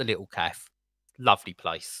eat at the Little Calf. Lovely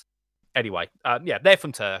place. Anyway, they're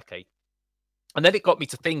from Turkey. And then it got me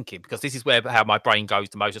to thinking, because this is how my brain goes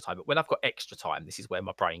the most of the time. But when I've got extra time, this is where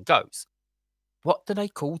my brain goes. What do they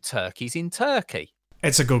call turkeys in Turkey?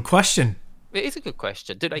 It's a good question. It is a good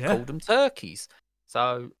question. Do they call them turkeys?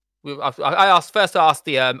 So I asked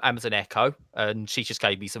the Amazon Echo, and she just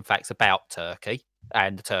gave me some facts about Turkey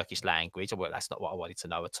and the Turkish language. Well, that's not what I wanted to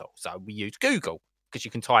know at all. So we used Google, because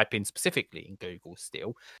you can type in specifically in Google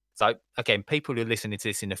still. So again, people who are listening to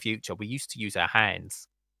this in the future, we used to use our hands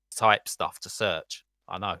to type stuff to search.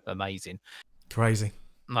 I know, amazing. Crazy.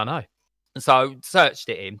 I know. So searched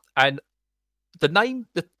it in, and the name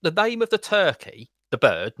of the turkey, the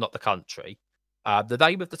bird, not the country, the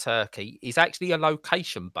name of the turkey is actually a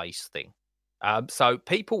location-based thing. So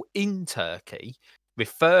people in Turkey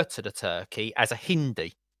refer to the turkey as a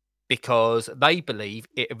Hindi because they believe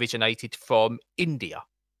it originated from India.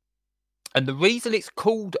 And the reason it's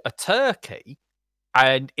called a turkey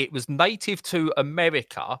and it was native to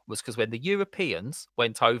America was because when the Europeans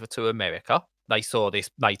went over to America, they saw this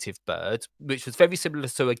native bird, which was very similar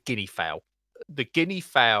to a guinea fowl. The guinea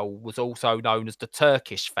fowl was also known as the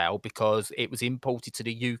Turkish fowl because it was imported to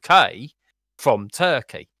the UK from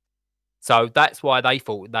Turkey. So that's why they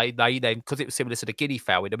thought they then, because it was similar to the guinea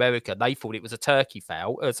fowl in America, they thought it was a turkey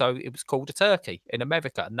fowl. So it was called a turkey in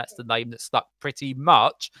America. And that's the name that stuck pretty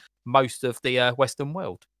much most of the Western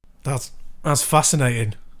world. That's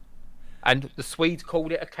fascinating. And the Swedes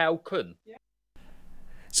called it a kalkun.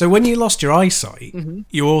 So when you lost your eyesight, Mm-hmm.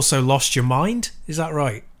 you also lost your mind? Is that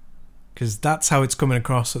right? Because that's how it's coming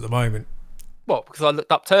across at the moment. What? Because I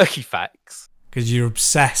looked up turkey facts. Because you're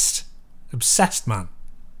obsessed. Obsessed, man.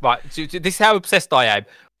 Right, so this is how obsessed I am.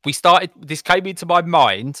 This came into my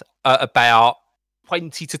mind at about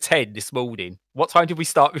 20 to 10 this morning. What time did we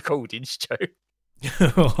start recording, Stu?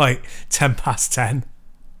 Like 10 past 10.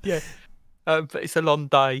 Yeah. But it's a long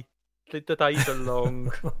day. The days are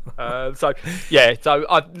long. So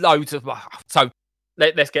I've loads of... So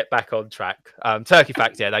let's get back on track. Turkey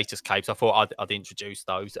facts, yeah, they just came. So I thought I'd introduce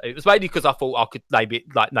those. It was mainly because I thought I could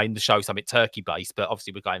name the show something turkey based, but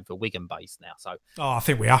obviously we're going for Wigan based now. So I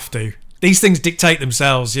think we have to. These things dictate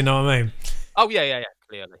themselves, you know what I mean? oh yeah,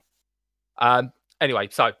 clearly. Anyway,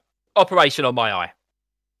 so operation on my eye,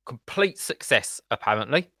 complete success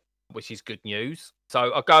apparently, which is good news.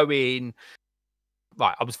 So I go in.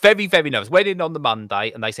 Right, I was very, very nervous. Went in on the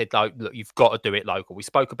Monday and they said, look, you've got to do it local. We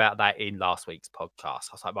spoke about that in last week's podcast.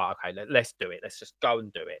 I was like, right, okay, let's do it. Let's just go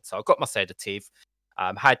and do it. So I got my sedative,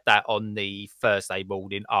 had that on the Thursday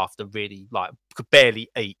morning after really, could barely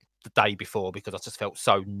eat the day before because I just felt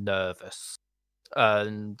so nervous.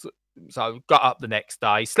 And so got up the next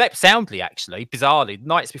day, slept soundly, actually, bizarrely.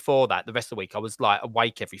 Nights before that, the rest of the week, I was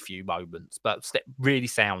awake every few moments, but slept really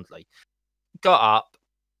soundly. Got up.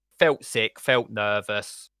 Felt sick, felt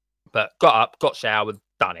nervous, but got up, got showered,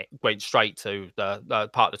 done it. Went straight to the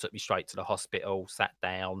partner took me straight to the hospital, sat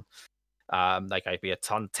down. They gave me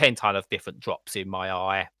 10 ton of different drops in my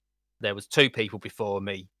eye. There was 2 people before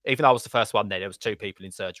me. Even though I was the first one there was 2 people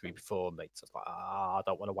in surgery before me. So I was like, I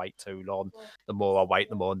don't want to wait too long. The more I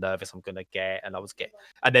wait, the more nervous I'm going to get. And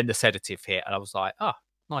and then the sedative hit, and I was like,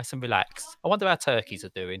 nice and relaxed. I wonder how turkeys are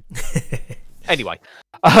doing. Anyway.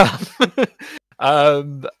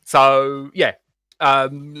 So yeah,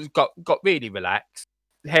 got really relaxed,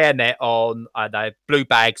 hairnet on, and I had blue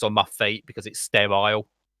bags on my feet because it's sterile.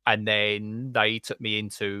 And then they took me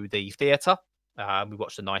into the theatre. We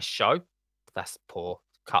watched a nice show. That's poor.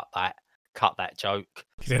 Cut that joke.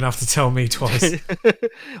 You didn't have to tell me twice.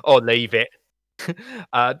 Or leave it.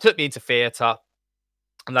 Took me into theatre,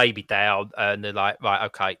 laid me down, and they're like, right,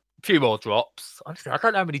 okay, a few more drops. Honestly, I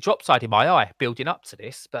don't know how many drops I had in my eye building up to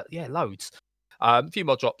this, but yeah, loads. A few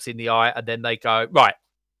more drops in the eye, and then they go, right,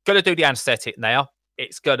 gonna do the anaesthetic now. You're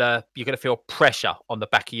gonna feel pressure on the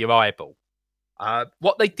back of your eyeball.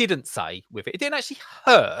 What they didn't say with it didn't actually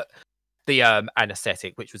hurt the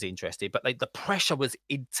anaesthetic, which was interesting, but the pressure was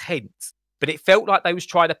intense. But it felt like they was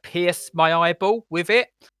trying to pierce my eyeball with it,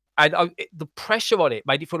 and the pressure on it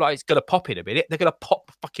made it feel like it's gonna pop in a minute. They're gonna pop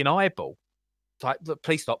the fucking eyeball. It's like, look,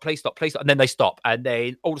 please stop, please stop, please stop. And then they stop, and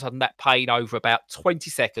then all of a sudden that pain over about 20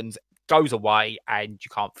 seconds goes away and you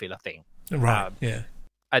can't feel a thing. Right. Yeah.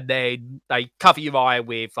 And then they cover your eye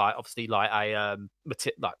with obviously a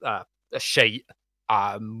sheet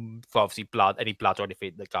for obviously any blood or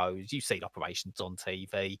anything that goes. You've seen operations on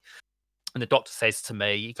TV. And the doctor says to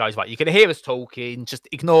me, he goes, right, you can hear us talking, just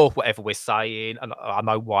ignore whatever we're saying. And I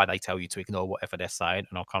know why they tell you to ignore whatever they're saying,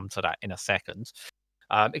 and I'll come to that in a second.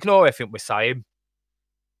 Ignore everything we're saying.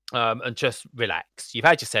 And just relax. You've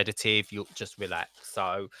had your sedative, you'll just relax.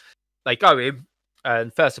 So they go in,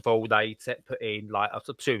 and first of all, they put in, I'm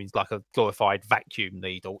assuming it's like a glorified vacuum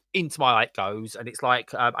needle. Into my eye it goes, and it's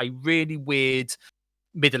like a really weird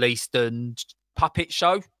Middle Eastern puppet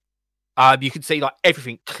show. You can see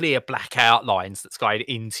everything clear black outlines that's going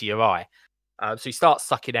into your eye. So you start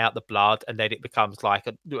sucking out the blood, and then it becomes like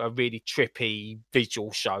a really trippy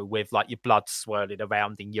visual show with your blood swirling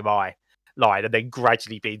around in your eye line, and then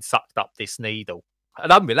gradually being sucked up this needle.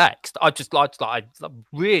 And I'm relaxed. I'm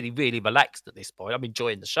really, really relaxed at this point. I'm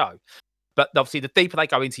enjoying the show. But obviously, the deeper they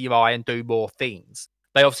go into your eye and do more things,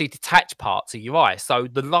 they obviously detach parts of your eye. So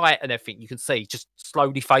the light and everything you can see just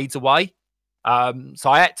slowly fades away. So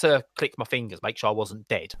I had to click my fingers, make sure I wasn't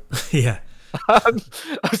dead. Yeah. I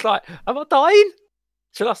was like, am I dying?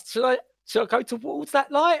 Should I go towards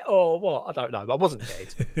that light or what? I don't know. I wasn't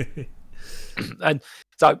dead. And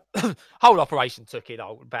so whole operation took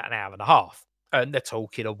about an hour and a half. And they're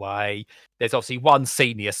talking away. There's obviously one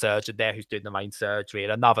senior surgeon there who's doing the main surgery,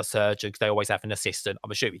 and another surgeon, because they always have an assistant.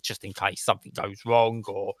 I'm assuming just in case something goes wrong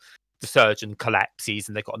or the surgeon collapses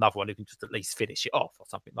and they've got another one who can just at least finish it off or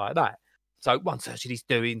something like that. So one surgeon, he's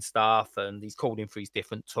doing stuff and he's calling for his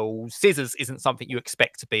different tools. Scissors isn't something you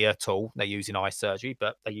expect to be a tool. They use in eye surgery,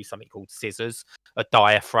 but they use something called scissors, a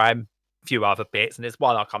diaphragm, a few other bits. And there's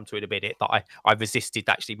one I'll come to in a minute that I resisted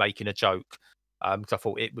actually making a joke because I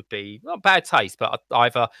thought it would be not bad taste, but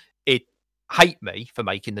either it'd hate me for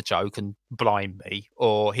making the joke and blind me,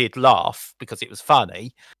 or he'd laugh because it was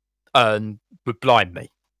funny and would blind me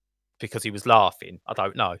because he was laughing. I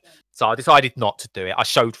don't know. So I decided not to do it. I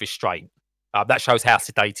showed restraint. That shows how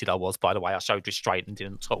sedated I was, by the way. I showed restraint and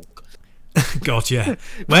didn't talk. God, yeah.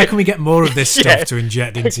 Where can we get more of this stuff to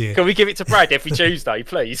inject into you? Can we give it to Brad every Tuesday,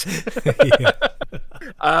 please?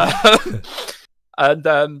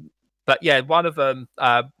 But yeah, one of them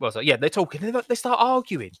was like, yeah, they're talking. They start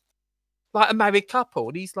arguing like a married couple.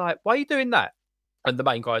 And he's like, why are you doing that? And the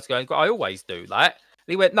main guy's going, I always do that.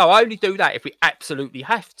 And he went, no, I only do that if we absolutely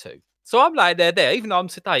have to. So I'm like, there, even though I'm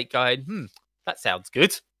sedate, going, that sounds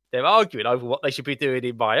good. They're arguing over what they should be doing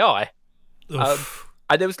in my eye.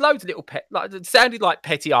 And there was loads of little it sounded like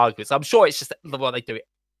petty arguments. I'm sure it's just the way they do it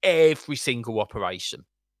every single operation.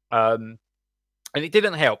 And it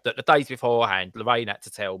didn't help that the days beforehand, Lorraine had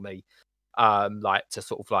to tell me, to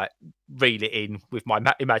sort of reel it in with my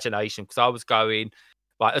imagination, because I was going,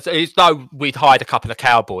 it's though we'd hired a couple of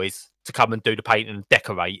cowboys to come and do the painting and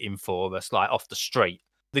decorating for us, off the street.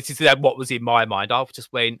 This is what was in my mind. I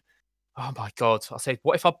just went, oh my God. I said,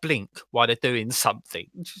 what if I blink while they're doing something?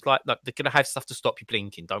 And she's like, look, they're going to have stuff to stop you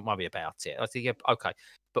blinking. Don't worry about it. I said, yeah, okay.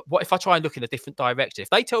 But what if I try and look in a different direction? If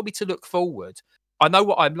they tell me to look forward, I know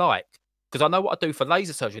what I'm like, because I know what I do for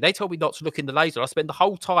laser surgery. They tell me not to look in the laser. I spend the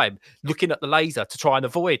whole time looking at the laser to try and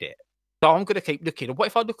avoid it. So I'm going to keep looking. And what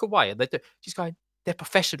if I look away? And she's going, they're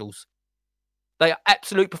professionals. They are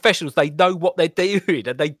absolute professionals. They know what they're doing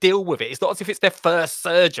and they deal with it. It's not as if it's their first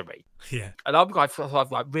surgery. Yeah. And I'm going through,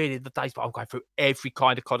 really, the days, but I'm going through every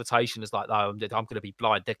kind of connotation. It's like, no, I'm going to be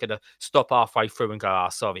blind. They're going to stop halfway through and go,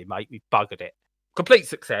 sorry, mate, we buggered it. Complete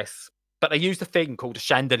success. But they used a thing called a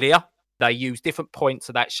chandelier. They use different points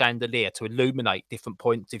of that chandelier to illuminate different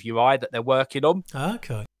points of your eye that they're working on.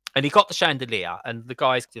 Okay. And he got the chandelier and the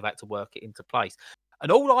guys had to work it into place.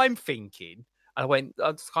 And all I'm thinking, I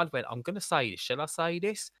just kind of went, I'm going to say this. Shall I say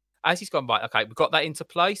this? As he's gone, right, okay, we've got that into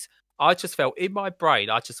place. I just felt in my brain,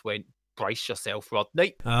 I just went, brace yourself,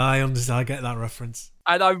 Rodney. I understand. I get that reference.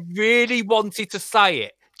 And I really wanted to say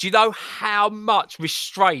it. Do you know how much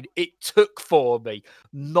restraint it took for me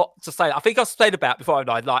not to say it? I think I said about before I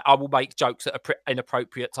died, I will make jokes at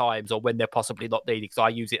inappropriate times or when they're possibly not needed, because I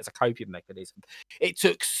use it as a coping mechanism. It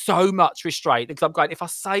took so much restraint, because I'm going, if I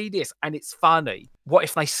say this and it's funny, what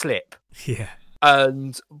if they slip? Yeah.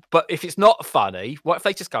 But if it's not funny, what if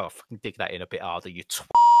they just go, fucking dig that in a bit harder, you twat.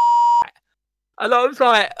 And I was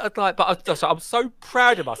like, but I'm so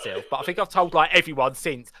proud of myself. But I think I've told everyone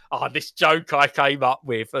since, this joke I came up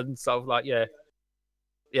with, and so yeah,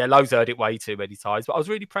 Lowe's heard it way too many times. But I was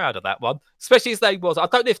really proud of that one, especially as they was. I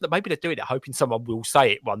don't know if maybe they're doing it hoping someone will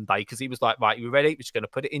say it one day, because he was like, right, you ready? We're just going to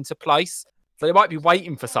put it into place. So they might be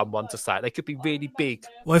waiting for someone to say it. They could be really big.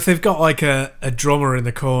 Well, if they've got a drummer in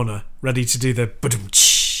the corner ready to do the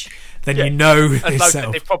ba-dum-tsh, then you know it's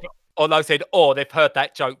set up. Or they've heard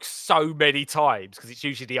that joke so many times, because it's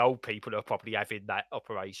usually the old people who are probably having that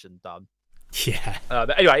operation done. Yeah.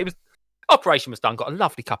 But anyway, operation was done. Got a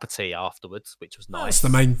lovely cup of tea afterwards, which was nice. That's the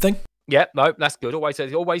main thing. Yeah, no, that's good. Always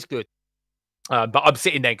good. But I'm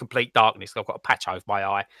sitting there in complete darkness. I've got a patch over my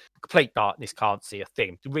eye. Complete darkness, can't see a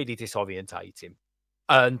thing. Really disorientating.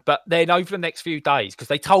 But then over the next few days, because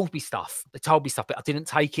they told me stuff, but I didn't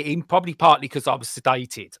take it in. Probably partly because I was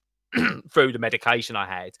sedated through the medication I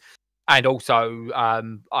had, and also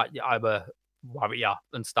I'm a warrior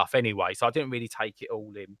and stuff anyway, so I didn't really take it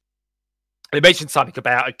all in. They mentioned something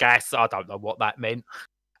about a gas. I don't know what that meant.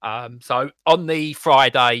 So on the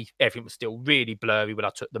Friday, everything was still really blurry when I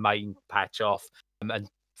took the main patch off, and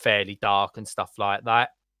fairly dark and stuff like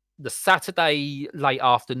that. The Saturday late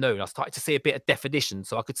afternoon, I started to see a bit of definition,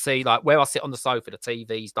 so I could see where I sit on the sofa, the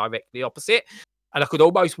TV's directly opposite, and I could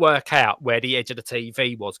almost work out where the edge of the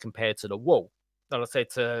TV was compared to the wall. And I said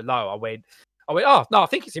to Lo, I went, oh no, I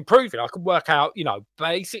think it's improving. I can work out,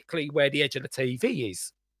 basically where the edge of the TV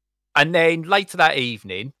is. And then later that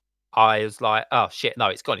evening, I was like, oh shit, no,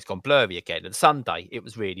 it's gone blurry again. And Sunday, it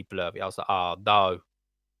was really blurry. I was like, oh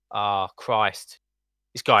no, Christ,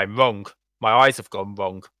 it's going wrong. My eyes have gone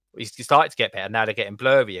wrong. It's started to get better. Now they're getting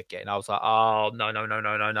blurry again. I was like, oh no.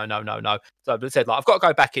 So I said, I've got to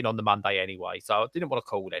go back in on the Monday anyway. So I didn't want to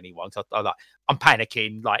call anyone. So I'm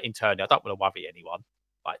panicking internally. I don't want to worry anyone.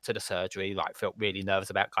 like to the surgery. Like felt really nervous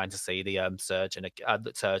about going to see the surgeon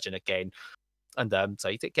again. And so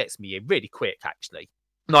it gets me in really quick, actually.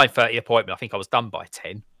 9:30 appointment. I think I was done by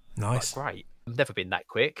 10. Nice. Like, great. I've never been that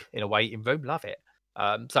quick in a waiting room. Love it.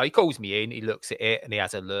 So he calls me in. He looks at it and he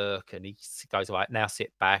has a look and he goes, "All right, now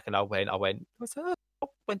sit back." And I went, I said, "Oh,"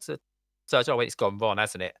 went to surgery. I went, "It's gone wrong,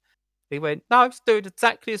 hasn't it?" He went, "No, it's doing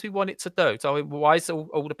exactly as we want it to do." So I went, "Well, why is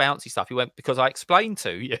all the bouncy stuff?" He went, "Because I explained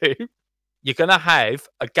to you, you're going to have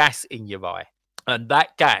a gas in your eye. And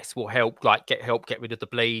that gas will help, like, get rid of the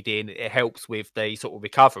bleeding. It helps with the sort of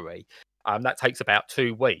recovery. That takes about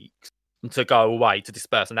 2 weeks to go away, to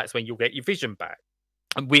disperse, and that's when you'll get your vision back.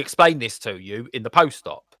 And we explained this to you in the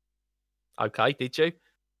post-op. Okay, did you?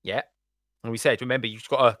 Yeah. And we said, remember, you've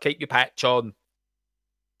got to keep your patch on,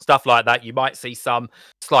 stuff like that. You might see some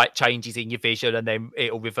slight changes in your vision, and then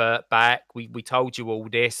it'll revert back. We told you all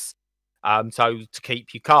this, so to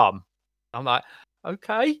keep you calm." I'm like,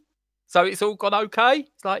 "Okay." So it's all gone okay?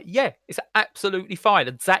 It's like, yeah, it's absolutely fine.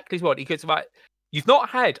 Exactly what he goes, like, you've not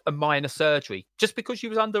had a minor surgery. Just because you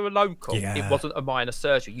was under a local, it wasn't a minor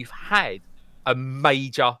surgery. You've had a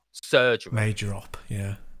major surgery. Major op,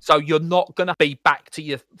 yeah. So you're not going to be back to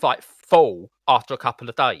your like full after a couple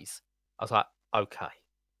of days. I was like, okay,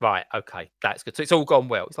 right, okay, that's good. So it's all gone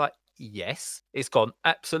well. It's like, yes, it's gone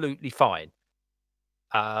absolutely fine.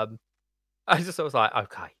 I was like,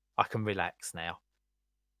 okay, I can relax now.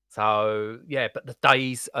 So yeah, but the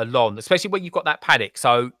days are long, especially when you've got that panic.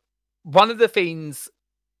 So one of the things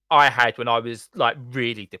I had when I was like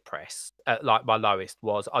really depressed, at like my lowest,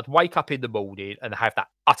 was I'd wake up in the morning and have that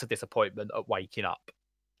utter disappointment at waking up.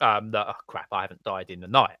 That, oh crap, I haven't died in the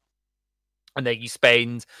night. And then you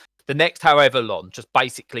spend the next however long, just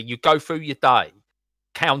basically you go through your day,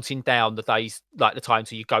 counting down the days, like the time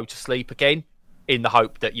till you go to sleep again, in the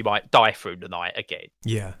hope that you might die through the night again.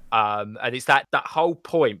 Yeah. And it's that whole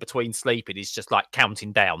point between sleeping is just like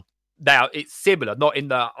counting down. Now it's similar, not in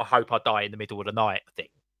the I hope I die in the middle of the night thing,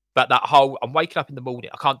 but that whole I'm waking up in the morning,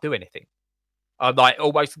 I can't do anything. I'm like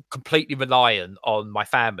almost completely reliant on my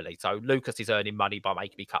family. So Lucas is earning money by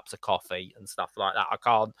making me cups of coffee and stuff like that. I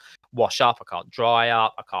can't wash up, I can't dry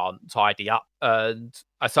up, I can't tidy up. And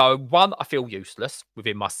so one, I feel useless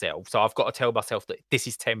within myself. So I've got to tell myself that this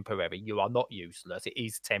is temporary. You are not useless. It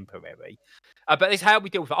is temporary. But it's how we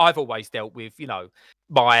deal with it. I've always dealt with,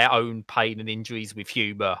 my own pain and injuries with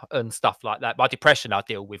humour and stuff like that. My depression, I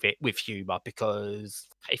deal with it with humour, because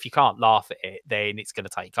if you can't laugh at it, then it's going to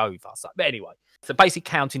take over. So, but anyway, so basically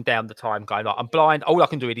counting down the time, going like, I'm blind. All I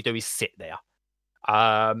can really do is sit there.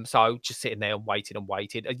 So just sitting there and waiting and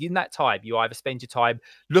waiting. And in that time, you either spend your time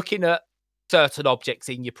looking at certain objects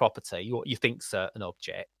in your property, or you think certain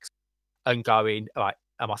objects, and going, right,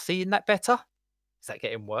 am I seeing that better? Is that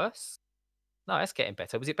getting worse? No, that's getting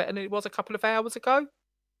better. Was it better than it was a couple of hours ago?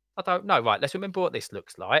 I don't know. Right, let's remember what this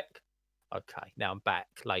looks like. Okay, now I'm back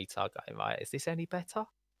later going, right, is this any better?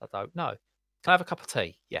 I don't know. Can I have a cup of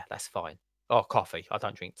tea? Yeah, that's fine. Oh, coffee. I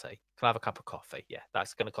don't drink tea. Can I have a cup of coffee? Yeah,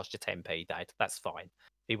 that's going to cost you 10p, Dad. That's fine.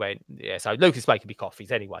 He went, yeah, so Lucas making me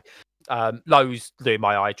coffees anyway. Lowe's doing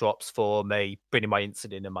my eye drops for me, bringing my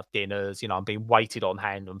insulin and my dinners. I'm being weighted on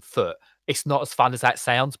hand and foot. It's not as fun as that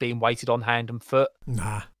sounds, being weighted on hand and foot.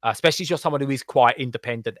 Nah. Especially if you're someone who is quite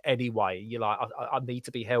independent anyway. You're like, I need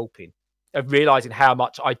to be helping. And realising how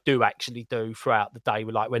much I do actually do throughout the day,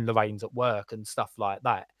 like when Lorraine's at work and stuff like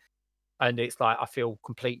that. And it's like, I feel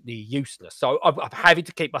completely useless. So I'm having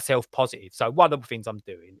to keep myself positive. So one of the things I'm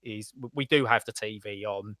doing is we do have the TV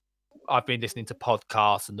on. I've been listening to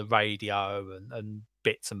podcasts and the radio and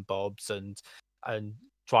bits and bobs and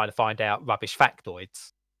trying to find out rubbish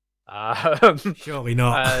factoids. Surely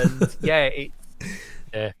not. And yeah.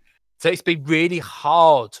 So it's been really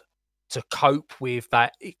hard to cope with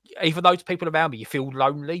that. Even though to people around me, you feel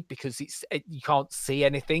lonely because you can't see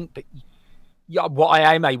anything, but what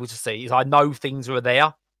I am able to see is I know things are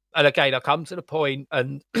there. And again, I come to the point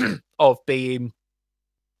of being,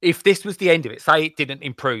 if this was the end of it, say it didn't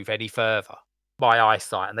improve any further, my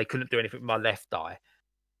eyesight, and they couldn't do anything with my left eye,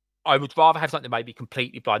 I would rather have something that made me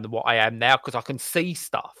completely blind than what I am now, because I can see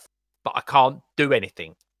stuff, but I can't do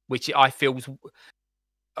anything, which I feel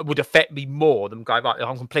would affect me more than going, right,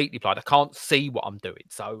 I'm completely blind. I can't see what I'm doing.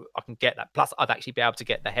 So I can get that. Plus, I'd actually be able to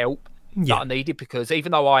get the help that I needed, because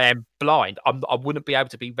even though I am blind, I wouldn't be able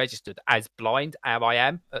to be registered as blind how I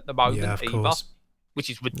am at the moment either, which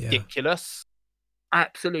is ridiculous.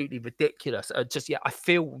 Absolutely ridiculous. I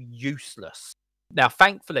feel useless. Now,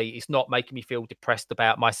 thankfully, it's not making me feel depressed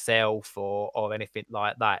about myself or anything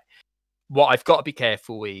like that. What I've got to be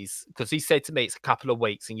careful is, because he said to me it's a couple of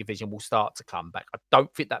weeks and your vision will start to come back. I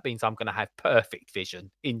don't think that means I'm going to have perfect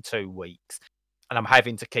vision in 2 weeks. and I'm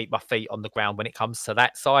having to keep my feet on the ground when it comes to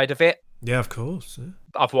that side of it. Yeah, of course. Yeah.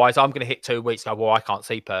 Otherwise, I'm going to hit 2 weeks, go, well, I can't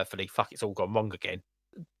see perfectly. Fuck, it's all gone wrong again.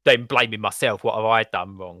 Then blaming myself, what have I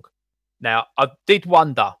done wrong? Now, I did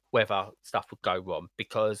wonder whether stuff would go wrong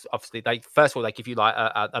because obviously first of all, they give you like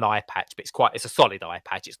an eye patch, but it's a solid eye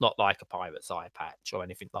patch. It's not like a pirate's eye patch or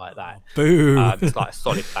anything like that. Oh, boo. It's like a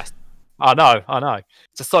solid plastic. I know.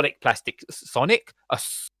 It's a solid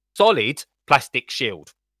plastic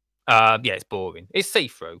shield. Yeah, it's boring. It's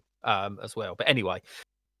see-through as well. But anyway,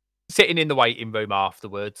 sitting in the waiting room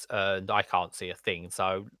afterwards, and I can't see a thing.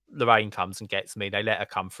 So Lorraine comes and gets me. They let her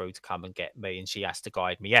come through to come and get me, and she has to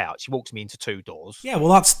guide me out. She walks me into 2 doors. Yeah,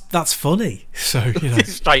 well, that's funny. So, you know.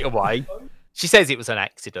 Straight away. She says it was an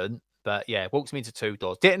accident, but yeah, walks me into 2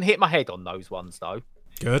 doors. Didn't hit my head on those ones, though.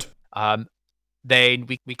 Good. Then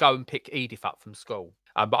we go and pick Edith up from school.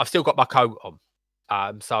 But I've still got my coat on.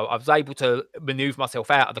 So I was able to maneuver myself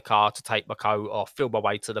out of the car to take my coat off, feel my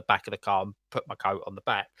way to the back of the car and put my coat on the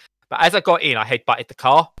back. But as I got in, I headbutted the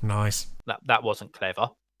car. Nice. That wasn't clever,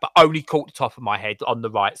 but only caught the top of my head on the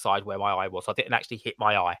right side where my eye was. I didn't actually hit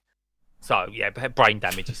my eye. So, yeah, brain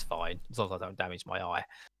damage is fine, as long as I don't damage my eye.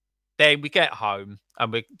 Then we get home,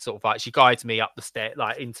 and we sort of like, she guides me up the stair,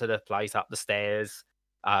 like into the place, up the stairs,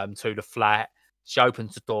 to the flat. She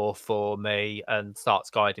opens the door for me and starts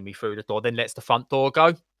guiding me through the door, then lets the front door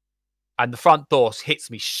go. And the front door hits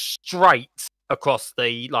me straight across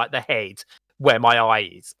the head where my eye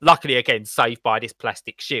is. Luckily, again, saved by this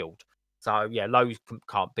plastic shield. So, yeah, Lowe's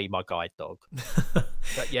can't be my guide dog.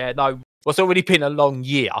 But, yeah, no, it's already been a long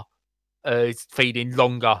year. It's feeling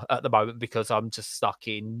longer at the moment because I'm just stuck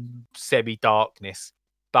in semi-darkness.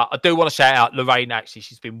 But I do want to shout out Lorraine, actually.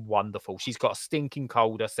 She's been wonderful. She's got a stinking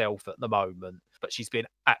cold herself at the moment, but she's been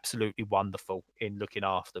absolutely wonderful in looking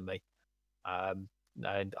after me. And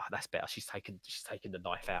that's better. She's taken the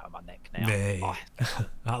knife out of my neck now. Yeah.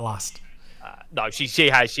 At last. No, she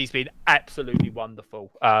has. She's been absolutely wonderful.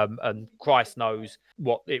 And Christ knows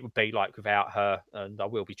what it would be like without her. And I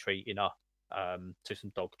will be treating her to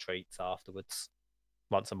some dog treats afterwards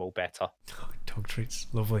once I'm all better. Dog treats,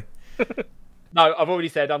 lovely. No, I've already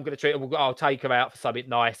said I'm going to treat her. I'll take her out for something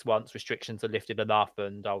nice once restrictions are lifted enough,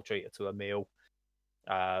 and I'll treat her to a meal,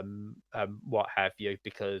 what have you.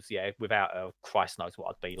 Because yeah, without her, Christ knows what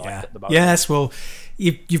I'd be like at the moment. Yes, well,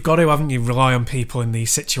 you've got to, haven't you, rely on people in these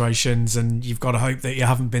situations, and you've got to hope that you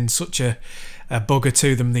haven't been such a bugger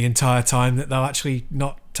to them the entire time that they'll actually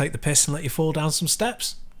not take the piss and let you fall down some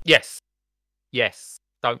steps. Yes.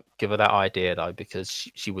 Don't give her that idea though, because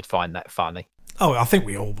she would find that funny. Oh, I think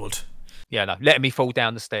we all would. Yeah, no, letting me fall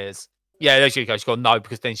down the stairs. Yeah, there she goes. She's gone, no,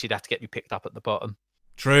 because then she'd have to get me picked up at the bottom.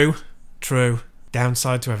 True.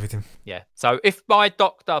 Downside to everything. Yeah. So if my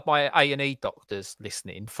A&E doctor's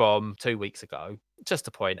listening from 2 weeks ago, just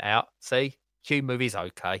to point out, see, humour is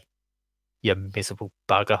okay. You miserable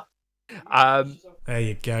bugger. There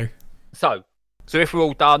you go. So if we're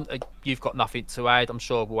all done, you've got nothing to add. I'm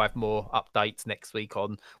sure we'll have more updates next week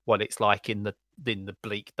on what it's like in the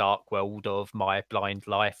bleak, dark world of my blind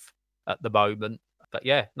life at the moment. But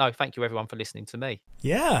yeah, no, thank you everyone for listening to me.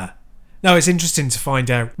 Yeah. No, it's interesting to find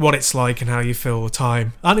out what it's like and how you feel all the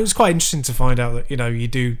time. And it was quite interesting to find out that, you know,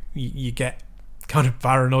 you get kind of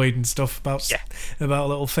paranoid and stuff about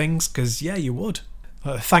little things, because yeah, you would.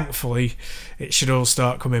 Thankfully, it should all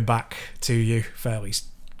start coming back to you fairly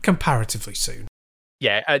comparatively soon.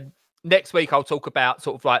 Yeah, and next week I'll talk about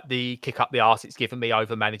sort of like the kick up the arse it's given me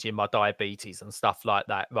over managing my diabetes and stuff like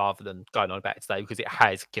that, rather than going on about it today, because it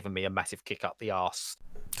has given me a massive kick up the arse.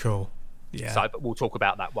 Cool. Yeah. So, but we'll talk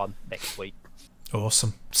about that one next week.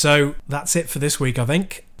 Awesome. So that's it for this week, I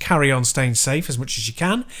think. Carry on staying safe as much as you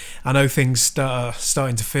can. I know things are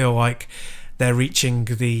starting to feel like they're reaching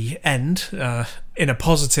the end in a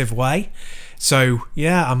positive way. So,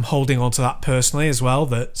 yeah, I'm holding on to that personally as well,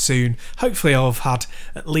 that soon, hopefully I'll have had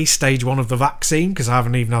at least stage 1 of the vaccine, because I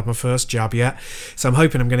haven't even had my first jab yet. So I'm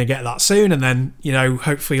hoping I'm going to get that soon, and then, you know,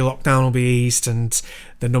 hopefully lockdown will be eased and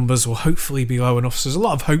the numbers will hopefully be low enough. So there's a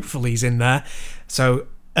lot of hopefullys in there. So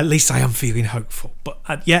at least I am feeling hopeful.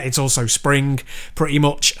 But yeah, it's also spring pretty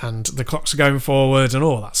much, and the clocks are going forward and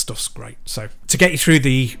all that stuff's great. So to get you through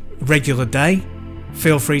the regular day,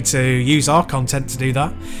 feel free to use our content to do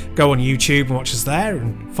that. Go on YouTube and watch us there,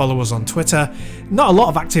 and follow us on Twitter. Not a lot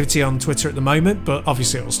of activity on Twitter at the moment, but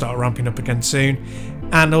obviously it will start ramping up again soon.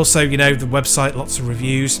 And also, you know, the website, lots of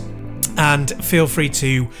reviews. And feel free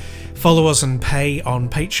to follow us and pay on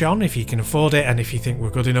Patreon if you can afford it, and if you think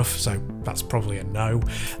we're good enough, so that's probably a no.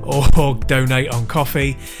 Or donate on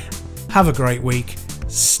Coffee. Have a great week,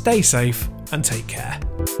 stay safe, and take care.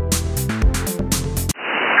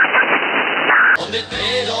 and they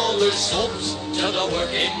paid all their subs to the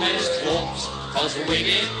working men's clubs, 'cause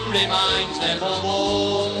Wigan reminds them of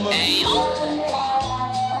home.